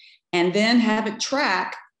autopilot, and then have it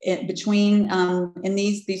track it between, and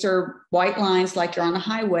these are white lines like you're on a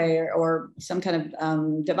highway or some kind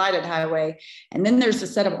of divided highway. And then there's a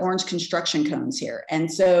set of orange construction cones here.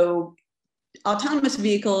 And so autonomous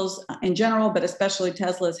vehicles in general, but especially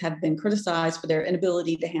Teslas, have been criticized for their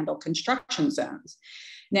inability to handle construction zones.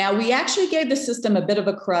 Now, we actually gave the system a bit of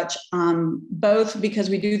a crutch, both because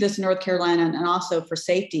we do this in North Carolina and also for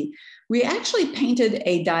safety. We actually painted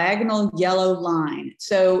a diagonal yellow line.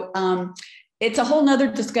 So it's a whole nother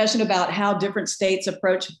discussion about how different states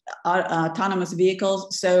approach autonomous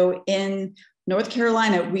vehicles. So in North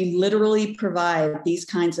Carolina, we literally provide these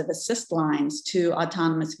kinds of assist lines to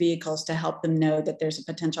autonomous vehicles to help them know that there's a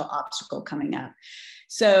potential obstacle coming up.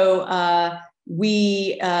 So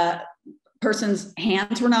person's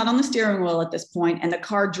hands were not on the steering wheel at this point, and the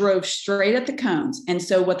car drove straight at the cones. And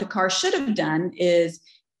so what the car should have done is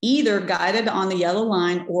either guided on the yellow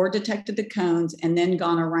line or detected the cones and then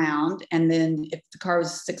gone around. And then if the car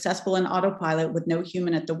was successful in autopilot with no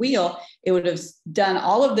human at the wheel, it would have done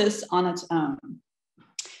all of this on its own.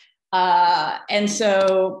 And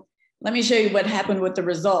so let me show you what happened with the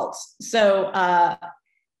results. So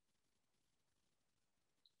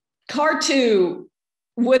car 2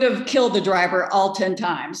 would have killed the driver all 10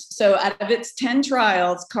 times. So out of its 10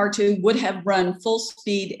 trials, car 2 would have run full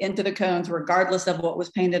speed into the cones, regardless of what was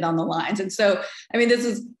painted on the lines. And so, I mean,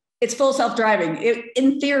 it's full self-driving. It,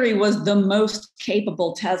 in theory, was the most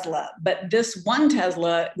capable Tesla, but this one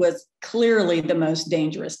Tesla was clearly the most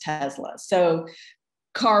dangerous Tesla. So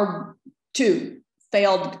car 2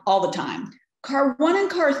 failed all the time. Car 1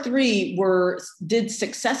 and car 3 did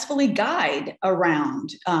successfully guide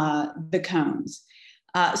around the cones.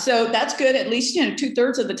 So that's good, at least,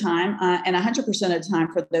 2/3 of the time and 100% of the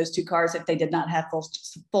time for those two cars. If they did not have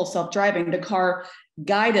full self-driving, the car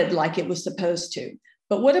guided like it was supposed to.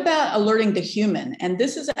 But what about alerting the human? And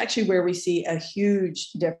this is actually where we see a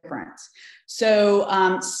huge difference. So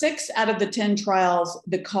 6 out of the 10 trials,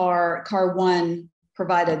 the car 1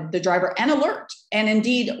 provided the driver an alert. And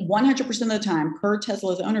indeed, 100% of the time, per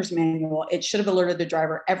Tesla's owner's manual, it should have alerted the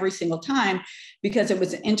driver every single time because it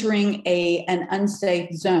was entering an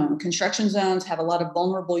unsafe zone. Construction zones have a lot of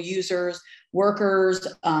vulnerable users, workers,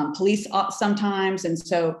 police sometimes. And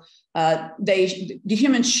so the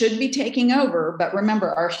human should be taking over. But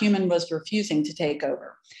remember, our human was refusing to take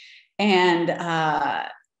over. And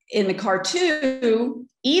in the car 2,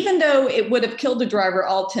 even though it would have killed the driver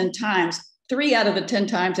all 10 times, 3 out of the 10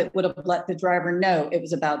 times it would have let the driver know it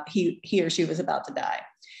was he or she was about to die.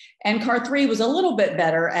 And car 3 was a little bit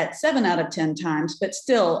better at 7 out of 10 times, but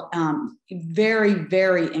still very,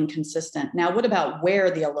 very inconsistent. Now, what about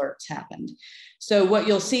where the alerts happened? So what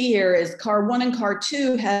you'll see here is car 1 and car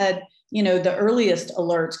 2 had, the earliest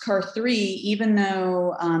alerts. Car 3, even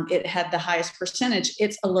though it had the highest percentage,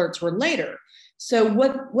 its alerts were later. So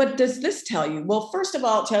what does this tell you? Well, first of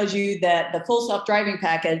all, it tells you that the full self-driving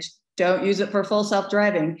package, don't use it for full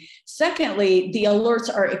self-driving. Secondly, the alerts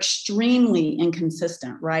are extremely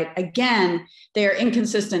inconsistent, right? Again, they're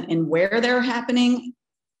inconsistent in where they're happening,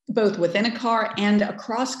 both within a car and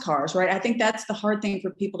across cars, right? I think that's the hard thing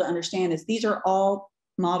for people to understand is these are all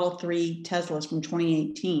Model 3 Teslas from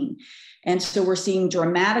 2018. And so we're seeing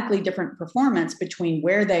dramatically different performance between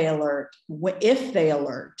where they alert, if they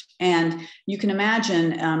alert. And you can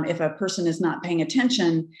imagine if a person is not paying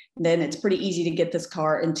attention, then it's pretty easy to get this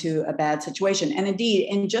car into a bad situation. And indeed,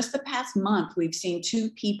 in just the past month, we've seen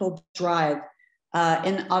 2 people drive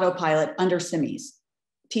in autopilot under semis.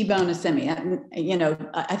 T-bone a semi.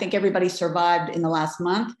 I think everybody survived in the last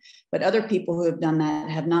month, but other people who have done that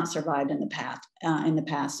have not survived in the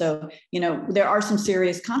past. So, there are some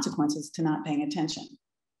serious consequences to not paying attention.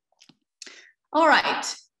 All right,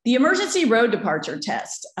 the emergency road departure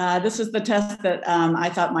test. This is the test that I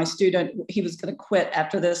thought my student, he was going to quit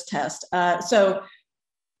after this test. So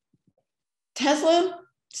Tesla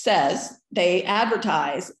says, they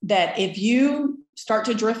advertise that if you start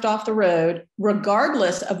to drift off the road,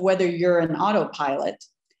 regardless of whether you're an autopilot,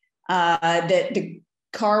 that the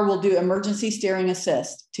car will do emergency steering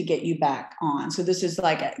assist to get you back on. So this is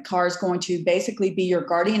like a car is going to basically be your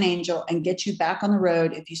guardian angel and get you back on the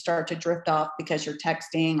road if you start to drift off because you're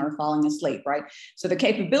texting or falling asleep, right? So the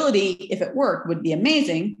capability, if it worked, would be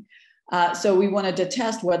amazing. So we wanted to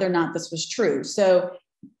test whether or not this was true. So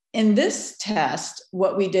in this test,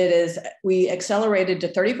 what we did is we accelerated to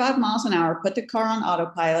 35 miles an hour, put the car on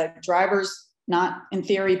autopilot, drivers not in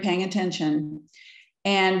theory paying attention.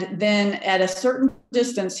 And then at a certain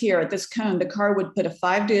distance here at this cone, the car would put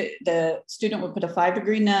the student would put a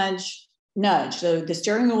 5-degree nudge. So the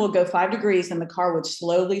steering wheel will go 5 degrees and the car would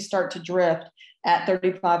slowly start to drift at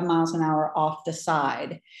 35 miles an hour off the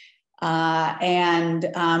side. We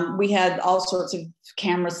had all sorts of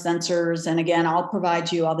camera sensors. And again, I'll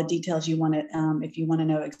provide you all the details you want if you want to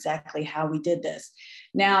know exactly how we did this.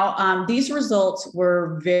 Now, these results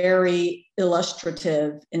were very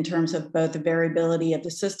illustrative in terms of both the variability of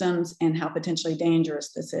the systems and how potentially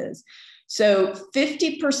dangerous this is. So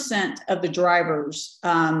 50% of the drivers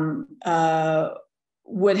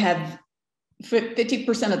would have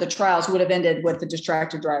 50% of the trials would have ended with the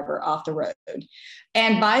distracted driver off the road.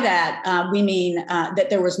 And by that, we mean that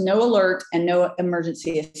there was no alert and no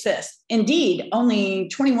emergency assist. Indeed, only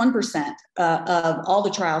 21% of all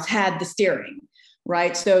the trials had the steering,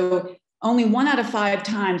 right? So only 1 out of 5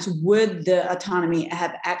 times would the autonomy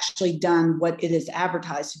have actually done what it is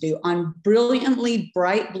advertised to do on brilliantly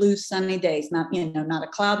bright blue sunny days, not a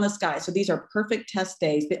cloud in the sky. So these are perfect test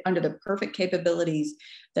days under the perfect capabilities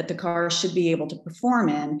that the car should be able to perform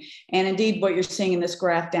in. And indeed, what you're seeing in this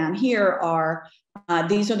graph down here are,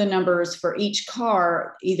 these are the numbers for each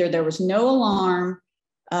car. Either there was no alarm,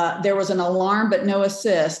 there was an alarm but no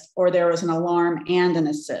assist, or there was an alarm and an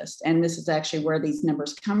assist. And this is actually where these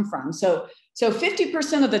numbers come from. So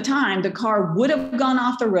 50% of the time, the car would have gone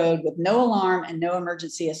off the road with no alarm and no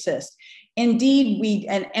emergency assist. Indeed, we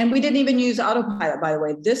didn't even use autopilot, by the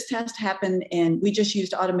way. This test happened and we just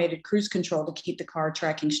used automated cruise control to keep the car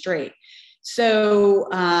tracking straight. So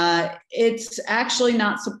it's actually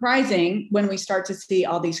not surprising when we start to see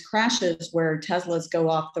all these crashes where Teslas go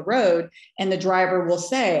off the road and the driver will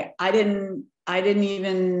say, I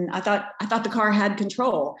thought the car had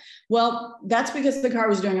control. Well, that's because the car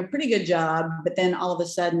was doing a pretty good job, but then all of a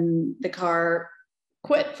sudden the car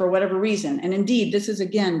quit for whatever reason. And indeed, this is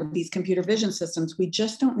again, with these computer vision systems, we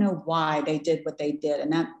just don't know why they did what they did.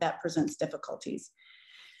 And that presents difficulties.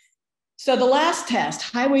 So the last test,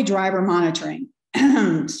 highway driver monitoring.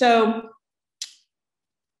 So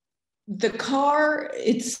the car,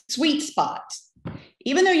 its sweet spot,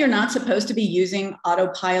 even though you're not supposed to be using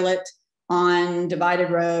autopilot on divided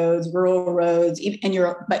roads, rural roads, but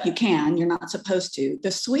you're not supposed to.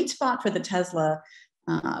 The sweet spot for the Tesla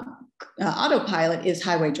autopilot is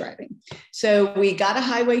highway driving. So we got a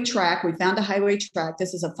highway track. We found a highway track.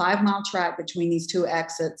 This is a 5-mile track between these 2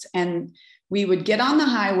 exits. And we would get on the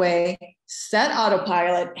highway, set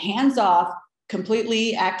autopilot, hands off,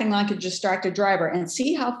 completely acting like a distracted driver, and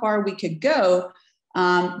see how far we could go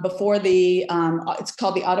before it's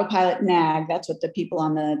called the autopilot nag. That's what the people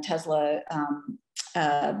on the Tesla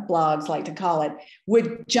blogs like to call it,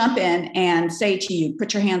 would jump in and say to you,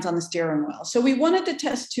 put your hands on the steering wheel. So we wanted to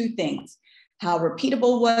test 2 things. How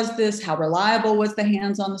repeatable was this? How reliable was the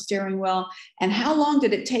hands on the steering wheel? And how long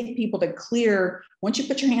did it take people to clear? Once you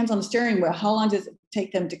put your hands on the steering wheel, how long does it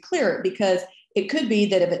take them to clear it? Because it could be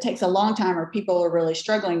that if it takes a long time or people are really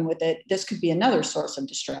struggling with it, this could be another source of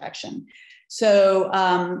distraction. So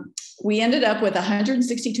we ended up with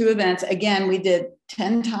 162 events. Again, we did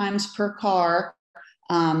 10 times per car,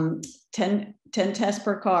 10 tests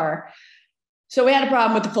per car. So we had a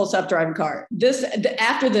problem with the full self-driving car.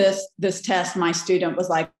 After this test, my student was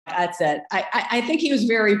like, that's it. I think he was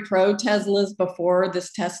very pro Teslas before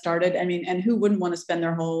this test started. I mean, and who wouldn't want to spend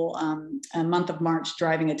their whole month of March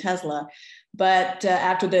driving a Tesla? But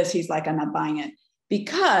after this, he's like, I'm not buying it.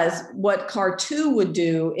 Because what car 2 would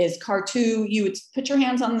do is car 2, you would put your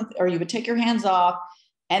hands on, or you would take your hands off.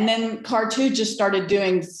 And then car 2 just started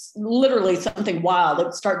doing literally something wild. It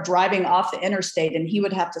would start driving off the interstate and he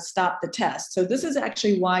would have to stop the test. So this is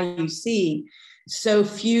actually why you see so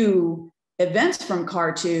few events from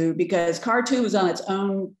car 2, because car 2 was on its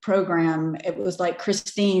own program. It was like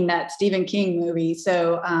Christine, that Stephen King movie.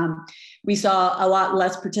 So we saw a lot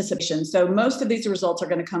less participation. So most of these results are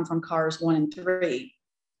going to come from cars 1 and 3.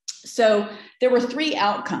 So there were 3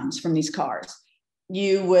 outcomes from these cars.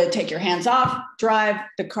 You would take your hands off, drive,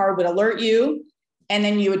 the car would alert you, and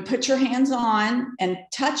then you would put your hands on and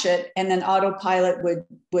touch it, and then autopilot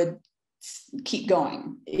would keep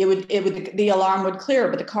going. The alarm would clear,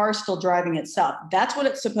 but the car is still driving itself. That's what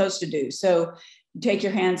it's supposed to do. So you take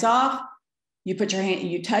your hands off, you put your hand,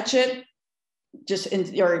 you touch it,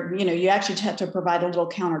 you actually have to provide a little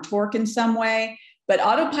counter torque in some way, but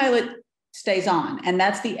autopilot stays on. And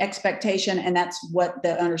that's the expectation. And that's what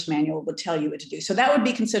the owner's manual would tell you what to do. So that would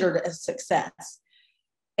be considered a success.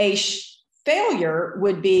 A failure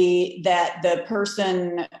would be that the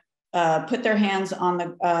person put their hands on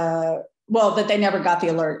that they never got the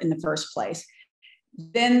alert in the first place.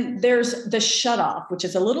 Then there's the shut off, which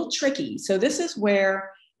is a little tricky. So this is where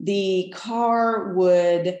the car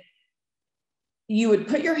you would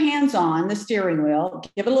put your hands on the steering wheel,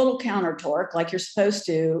 give it a little counter torque like you're supposed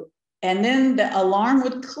to, and then the alarm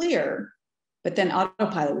would clear, but then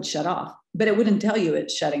autopilot would shut off. But it wouldn't tell you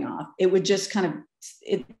it's shutting off. It would just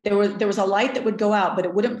there was a light that would go out, but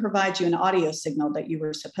it wouldn't provide you an audio signal that you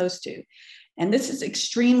were supposed to. And this is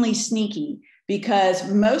extremely sneaky. because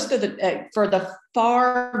most of for the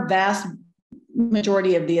vast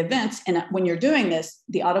majority of the events, and when you're doing this,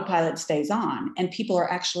 the autopilot stays on, and people are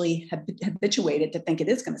actually habituated to think it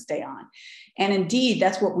is going to stay on. And indeed,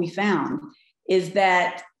 that's what we found, is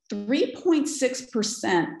that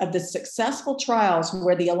 3.6% of the successful trials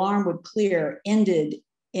where the alarm would clear ended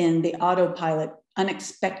in the autopilot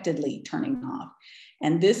unexpectedly turning off.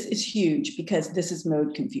 And this is huge because this is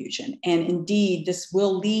mode confusion. And indeed, this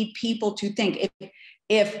will lead people to think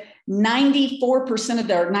if 94% of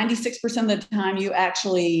the, or 96% of the time you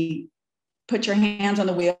actually put your hands on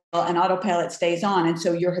the wheel and autopilot stays on, and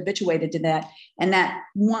so you're habituated to that, and that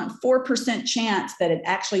 4% chance that it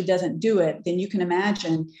actually doesn't do it, then you can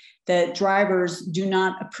imagine that drivers do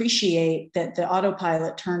not appreciate that the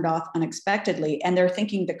autopilot turned off unexpectedly, and they're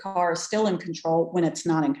thinking the car is still in control when it's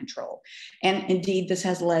not in control. And indeed, this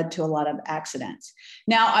has led to a lot of accidents.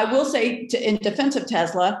 Now, I will say, in defense of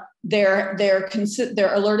Tesla, their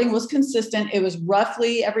alerting was consistent. It was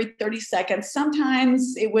roughly every 30 seconds.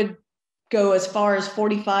 Sometimes it would go as far as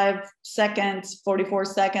 45 seconds, 44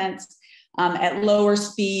 seconds at lower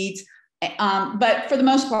speeds. But for the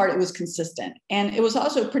most part, it was consistent. And it was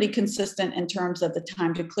also pretty consistent in terms of the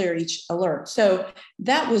time to clear each alert. So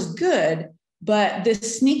that was good. But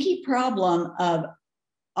this sneaky problem of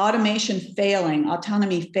automation failing,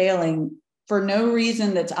 autonomy failing for no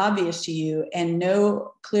reason that's obvious to you and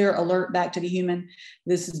no clear alert back to the human,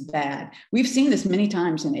 this is bad. We've seen this many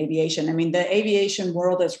times in aviation. I mean, the aviation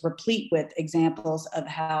world is replete with examples of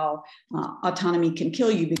how autonomy can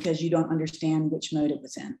kill you because you don't understand which mode it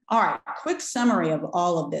was in. All right, quick summary of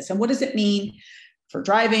all of this. And what does it mean for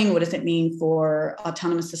driving? What does it mean for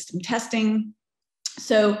autonomous system testing?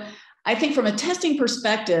 So I think from a testing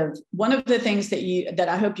perspective, one of the things that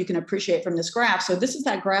I hope you can appreciate from this graph. So this is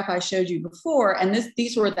that graph I showed you before, and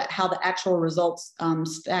these were how the actual results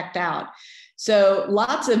stacked out. So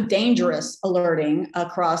lots of dangerous alerting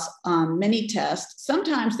across many tests.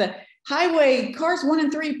 Sometimes the highway cars 1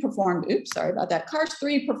 and 3 performed. Oops, sorry about that. Cars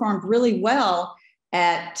 3 performed really well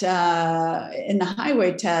in the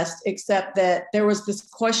highway test, except that there was this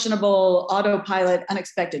questionable autopilot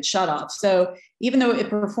unexpected shutoff. So even though it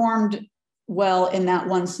performed well in that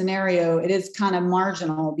one scenario, it is kind of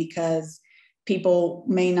marginal because people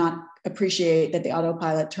may not appreciate that the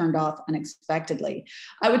autopilot turned off unexpectedly.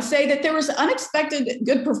 I would say that there was unexpected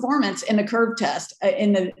good performance in the curve test,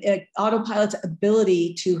 in the autopilot's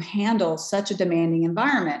ability to handle such a demanding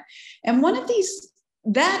environment. And one of these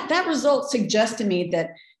that result suggests to me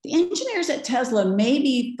that the engineers at Tesla may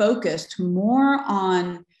be focused more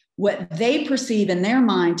on what they perceive in their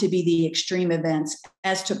mind to be the extreme events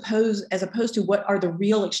as opposed to what are the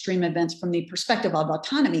real extreme events from the perspective of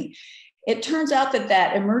autonomy. It turns out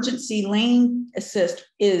that emergency lane assist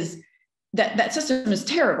that system is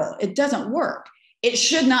terrible. It doesn't work.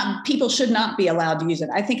 People should not be allowed to use it.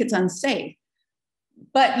 I think it's unsafe.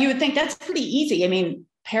 But you would think that's pretty easy. I mean,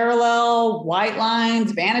 parallel, white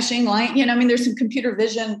lines, vanishing line, there's some computer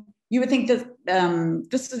vision. You would think that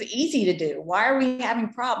this is easy to do. Why are we having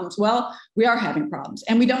problems? Well, we are having problems,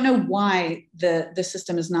 and we don't know why the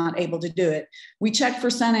system is not able to do it. We checked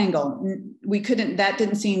for sun angle. That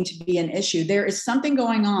didn't seem to be an issue. There is something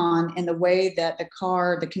going on in the way that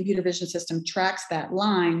the computer vision system tracks that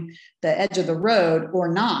line, the edge of the road, or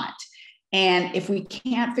not. And if we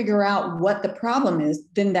can't figure out what the problem is,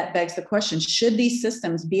 then that begs the question, should these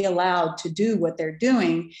systems be allowed to do what they're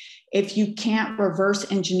doing if you can't reverse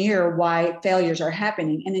engineer why failures are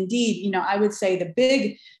happening? And indeed, I would say the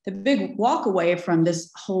big walk away from this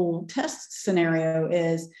whole test scenario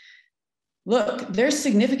is, look, there's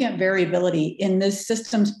significant variability in this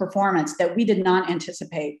system's performance that we did not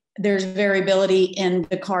anticipate. There's variability in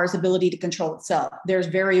the car's ability to control itself. There's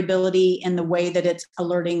variability in the way that it's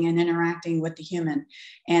alerting and interacting with the human.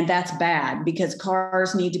 And that's bad because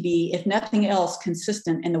cars need to be, if nothing else,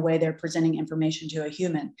 consistent in the way they're presenting information to a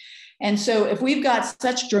human. And so if we've got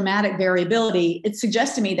such dramatic variability, it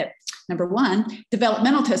suggests to me that, number one,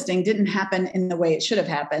 developmental testing didn't happen in the way it should have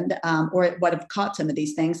happened, or it would have caught some of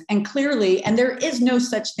these things. And clearly, and there is no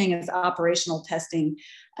such thing as operational testing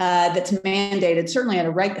that's mandated, certainly at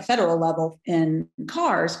a federal level in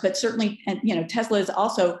cars, but certainly, Tesla is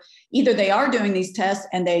also, either they are doing these tests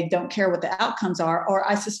and they don't care what the outcomes are, or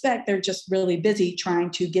I suspect they're just really busy trying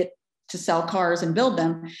to get to sell cars and build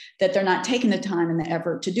them, that they're not taking the time and the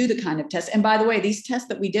effort to do the kind of tests. And by the way, these tests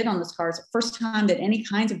that we did on this car is the first time that any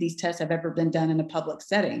kinds of these tests have ever been done in a public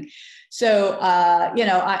setting. So,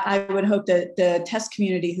 I would hope that the test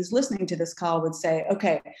community who's listening to this call would say,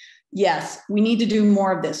 okay, yes, we need to do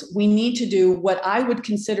more of this. We need to do what I would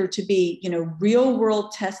consider to be, real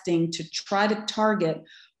world testing to try to target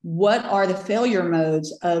what are the failure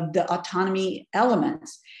modes of the autonomy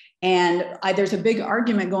elements. And there's a big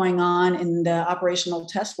argument going on in the operational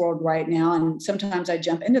test world right now. And sometimes I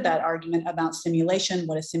jump into that argument about simulation.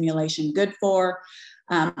 What is simulation good for?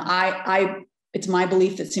 It's my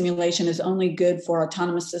belief that simulation is only good for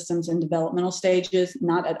autonomous systems in developmental stages,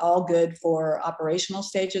 not at all good for operational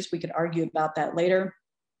stages. We could argue about that later.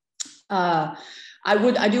 I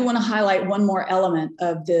do want to highlight one more element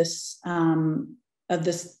of this, the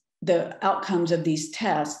outcomes of these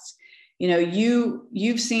tests. You know,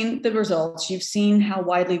 you've seen the results, you've seen how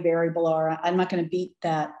widely variable are. I'm not going to beat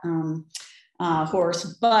that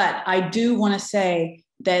horse, but I do want to say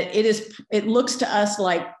that it looks to us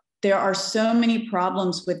like there are so many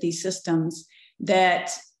problems with these systems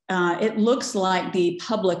that it looks like the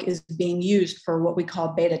public is being used for what we call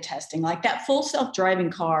beta testing. Like that full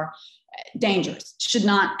self-driving car, dangerous, should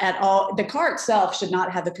not at all, the car itself should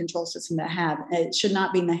not have the control system that it should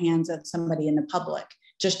not be in the hands of somebody in the public,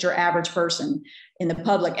 just your average person in the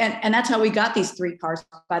public. And that's how we got these 3 cars,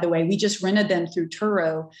 by the way. We just rented them through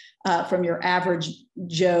Turo from your average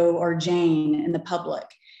Joe or Jane in the public.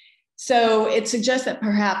 So it suggests that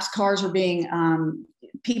perhaps cars are being,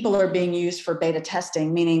 people are being used for beta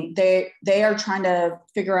testing, meaning they are trying to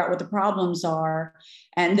figure out what the problems are.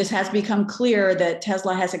 And this has become clear that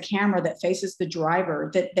Tesla has a camera that faces the driver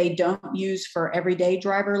that they don't use for everyday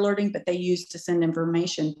driver alerting, but they use to send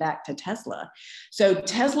information back to Tesla. So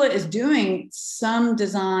Tesla is doing some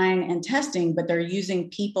design and testing, but they're using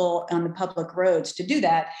people on the public roads to do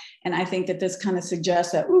that. And I think that this kind of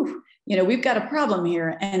suggests that, you know, we've got a problem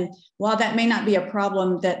here. And while that may not be a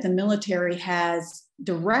problem that the military has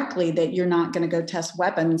directly, that you're not going to go test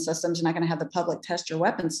weapon systems, you're not going to have the public test your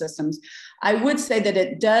weapon systems, I would say that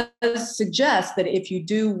it does suggest that if you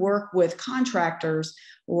do work with contractors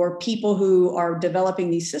or people who are developing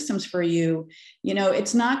these systems for you, you know,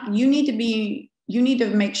 it's not, you need to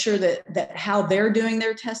make sure that how they're doing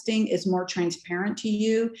their testing is more transparent to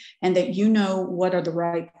you, and that you know what are the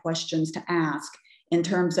right questions to ask in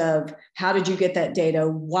terms of how did you get that data?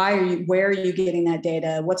 Where are you getting that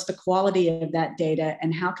data? What's the quality of that data?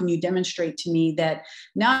 And how can you demonstrate to me that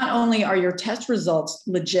not only are your test results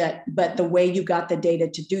legit, but the way you got the data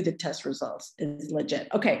to do the test results is legit?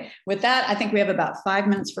 Okay, with that, I think we have about 5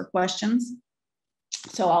 minutes for questions.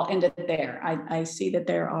 So I'll end it there. I see that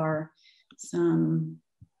there are some.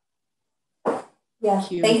 Yeah,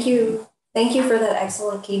 thank you. Thank you for that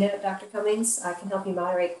excellent keynote, Dr. Cummings. I can help you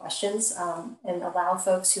moderate questions and allow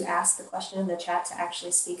folks who ask the question in the chat to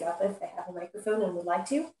actually speak up if they have a microphone and would like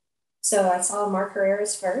to. So I saw Mark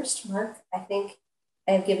Herrera's first. Mark, I think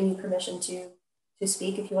I have given you permission to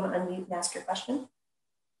speak if you want to unmute and ask your question.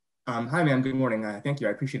 Hi, ma'am. Good morning. Thank you.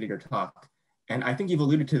 I appreciated your talk. And I think you've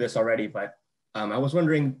alluded to this already, but I was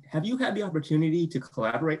wondering, have you had the opportunity to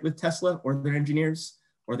collaborate with Tesla or their engineers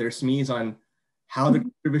or their SMEs on how the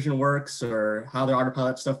computer vision works or how their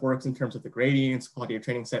autopilot stuff works in terms of the gradients, quality of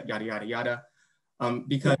training set, yada, yada, yada?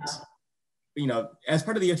 Because, you know, as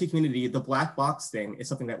part of the OT community, the black box thing is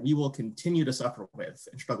something that we will continue to suffer with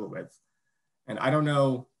and struggle with. And I don't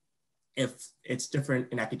know if it's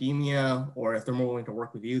different in academia or if they're more willing to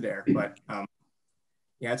work with you there, but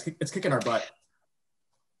yeah, it's kicking our butt.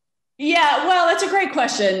 Yeah, well, that's a great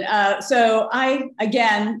question. So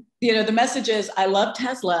again, you know, the message is I love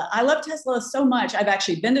Tesla. I love Tesla so much. I've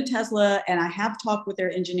actually been to Tesla and I have talked with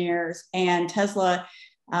their engineers, and Tesla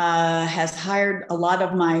has hired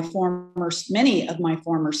many of my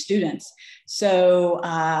former students. So,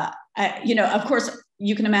 you know, of course,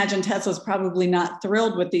 you can imagine Tesla's probably not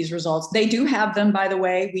thrilled with these results. They do have them, by the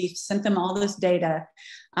way. We've sent them all this data.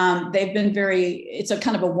 They've been it's a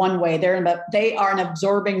kind of a one-way. They are an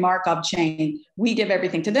absorbing Markov chain. We give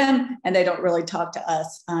everything to them and they don't really talk to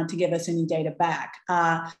us to give us any data back.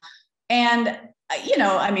 And, you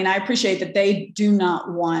know, I mean, I appreciate that they do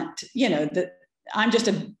not want, you know, I'm just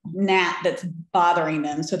a gnat that's bothering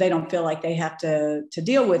them, so they don't feel like they have to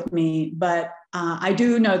deal with me. But I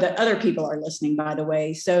do know that other people are listening, by the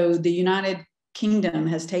way. So the United Kingdom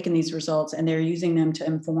has taken these results and they're using them to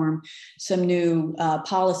inform some new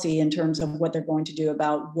policy in terms of what they're going to do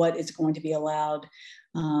about what is going to be allowed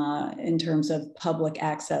in terms of public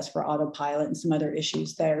access for autopilot and some other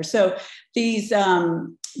issues there. So these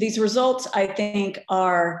results, I think,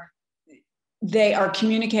 they are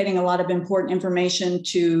communicating a lot of important information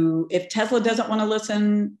to, if Tesla doesn't want to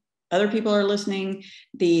listen, other people are listening.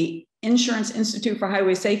 The Insurance Institute for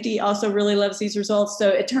Highway Safety also really loves these results. So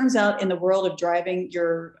it turns out in the world of driving,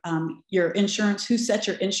 your insurance, who sets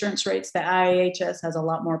your insurance rates, the IIHS has a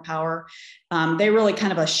lot more power. They're really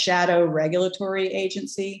kind of a shadow regulatory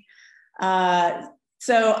agency.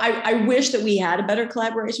 So I wish that we had a better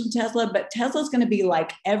collaboration with Tesla, but Tesla's going to be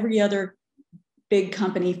like every other big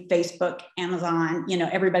company, Facebook, Amazon, you know,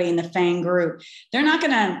 everybody in the FANG group. They're not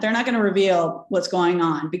going to reveal what's going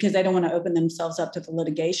on because they don't want to open themselves up to the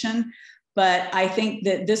litigation. But I think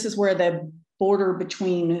that this is where the border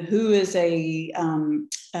between who is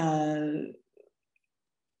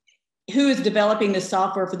developing the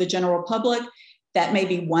software for the general public, that may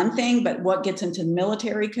be one thing, but what gets into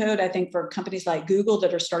military code, I think for companies like Google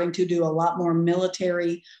that are starting to do a lot more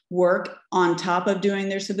military work on top of doing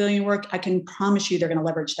their civilian work, I can promise you they're going to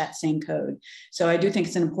leverage that same code. So I do think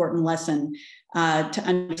it's an important lesson to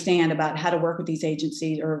understand about how to work with these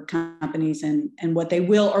agencies or companies and what they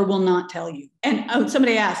will or will not tell you. And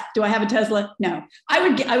somebody asked, do I have a Tesla? No,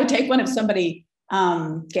 I would take one if somebody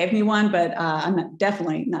gave me one, but I'm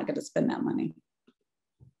definitely not going to spend that money.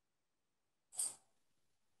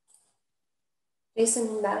 Jason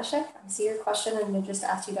Matashek, I see your question and I just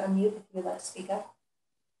asked you to unmute if you'd like to speak up.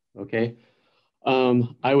 Okay.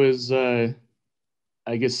 I was, I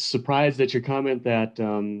guess, surprised at your comment that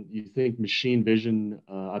you think machine vision,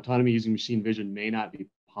 autonomy using machine vision may not be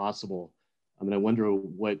possible. I mean, I wonder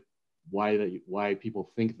why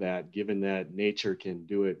people think that, given that nature can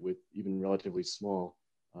do it with even relatively small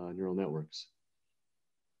neural networks.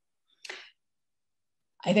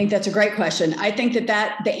 I think that's a great question. I think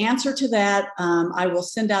that the answer to that, I will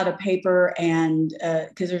send out a paper and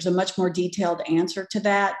because there's a much more detailed answer to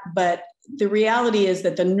that. But the reality is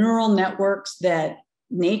that the neural networks that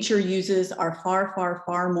nature uses are far, far,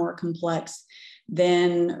 far more complex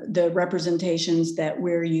than the representations that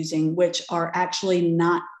we're using, which are actually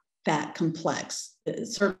not that complex,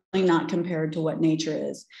 certainly not compared to what nature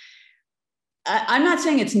is. I'm not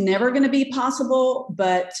saying it's never going to be possible,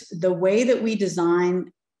 but the way that we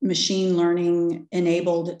design machine learning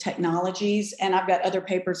enabled technologies, and I've got other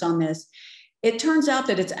papers on this, it turns out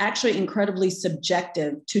that it's actually incredibly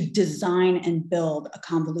subjective to design and build a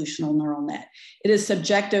convolutional neural net. It is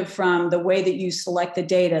subjective from the way that you select the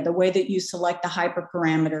data, the way that you select the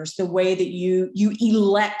hyperparameters, the way that you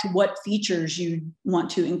elect what features you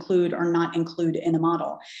want to include or not include in a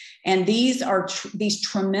model. And these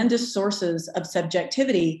tremendous sources of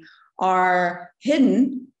subjectivity are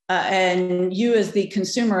hidden. And you as the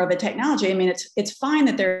consumer of a technology, I mean, it's fine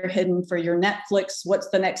that they're hidden for your Netflix, what's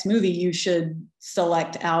the next movie you should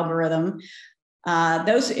select algorithm.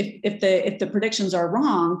 If the predictions are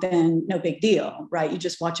wrong, then no big deal, right? You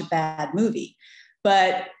just watch a bad movie.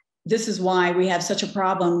 But this is why we have such a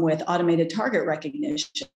problem with automated target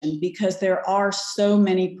recognition, because there are so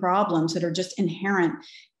many problems that are just inherent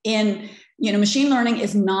in, machine learning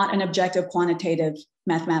is not an objective quantitative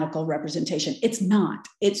mathematical representation. It's not.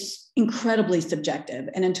 It's incredibly subjective.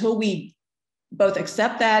 And until we both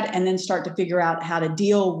accept that and then start to figure out how to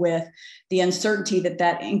deal with the uncertainty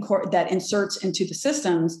that inserts into the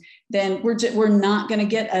systems, then we're not going to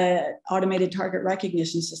get an automated target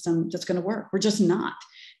recognition system that's going to work. We're just not.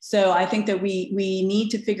 So I think that we need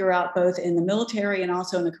to figure out, both in the military and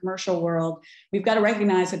also in the commercial world, we've got to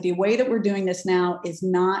recognize that the way that we're doing this now is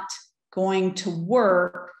not going to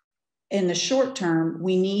work in the short term.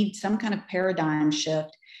 We need some kind of paradigm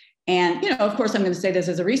shift. And, of course, I'm going to say this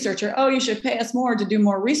as a researcher, oh, you should pay us more to do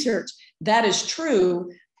more research. That is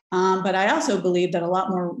true. But I also believe that a lot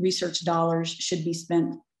more research dollars should be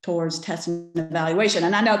spent towards test and evaluation.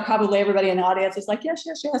 And I know probably everybody in the audience is like, yes,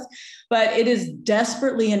 yes, yes. But it is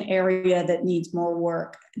desperately an area that needs more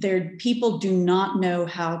work. People do not know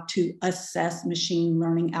how to assess machine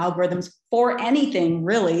learning algorithms for anything,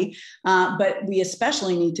 really. But we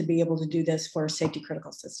especially need to be able to do this for safety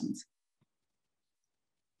critical systems.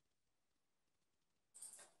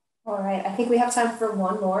 All right, I think we have time for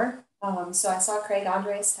one more. So I saw Craig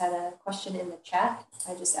Andres had a question in the chat.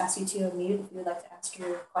 I just asked you to unmute if you would like to ask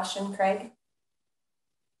your question, Craig.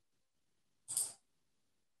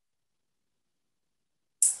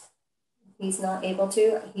 He's not able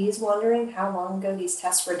to. He's wondering how long ago these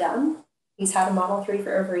tests were done. He's had a Model 3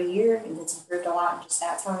 for over a year and it's improved a lot in just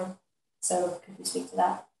that time. So could you speak to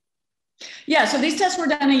that? Yeah, so these tests were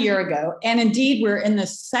done a year ago. And indeed, we're in the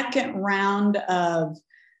second round of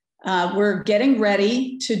we're getting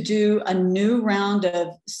ready to do a new round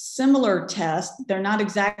of similar tests. They're not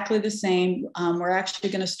exactly the same. We're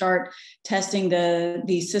actually going to start testing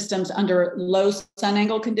the systems under low sun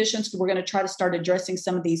angle conditions. We're going to try to start addressing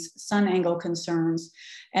some of these sun angle concerns.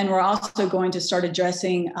 And we're also going to start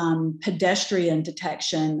addressing pedestrian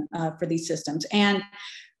detection for these systems. And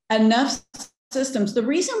enough systems. The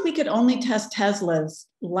reason we could only test Teslas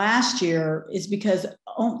last year is because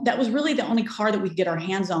that was really the only car that we could get our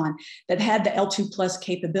hands on that had the L2 plus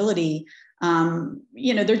capability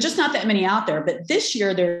You know, there's just not that many out there, but this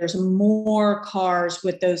year there's more cars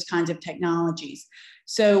with those kinds of technologies.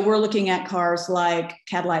 So we're looking at cars like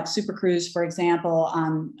Cadillac Super Cruise, for example,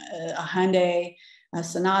 a Hyundai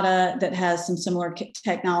Sonata that has some similar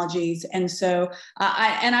technologies. And so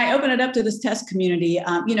I open it up to this test community.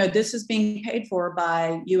 You know, this is being paid for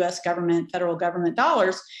by US government, federal government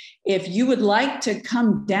dollars. If you would like to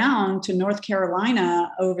come down to North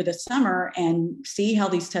Carolina over the summer and see how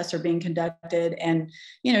these tests are being conducted and,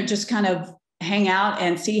 you know, just kind of hang out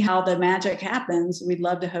and see how the magic happens, we'd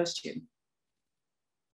love to host you.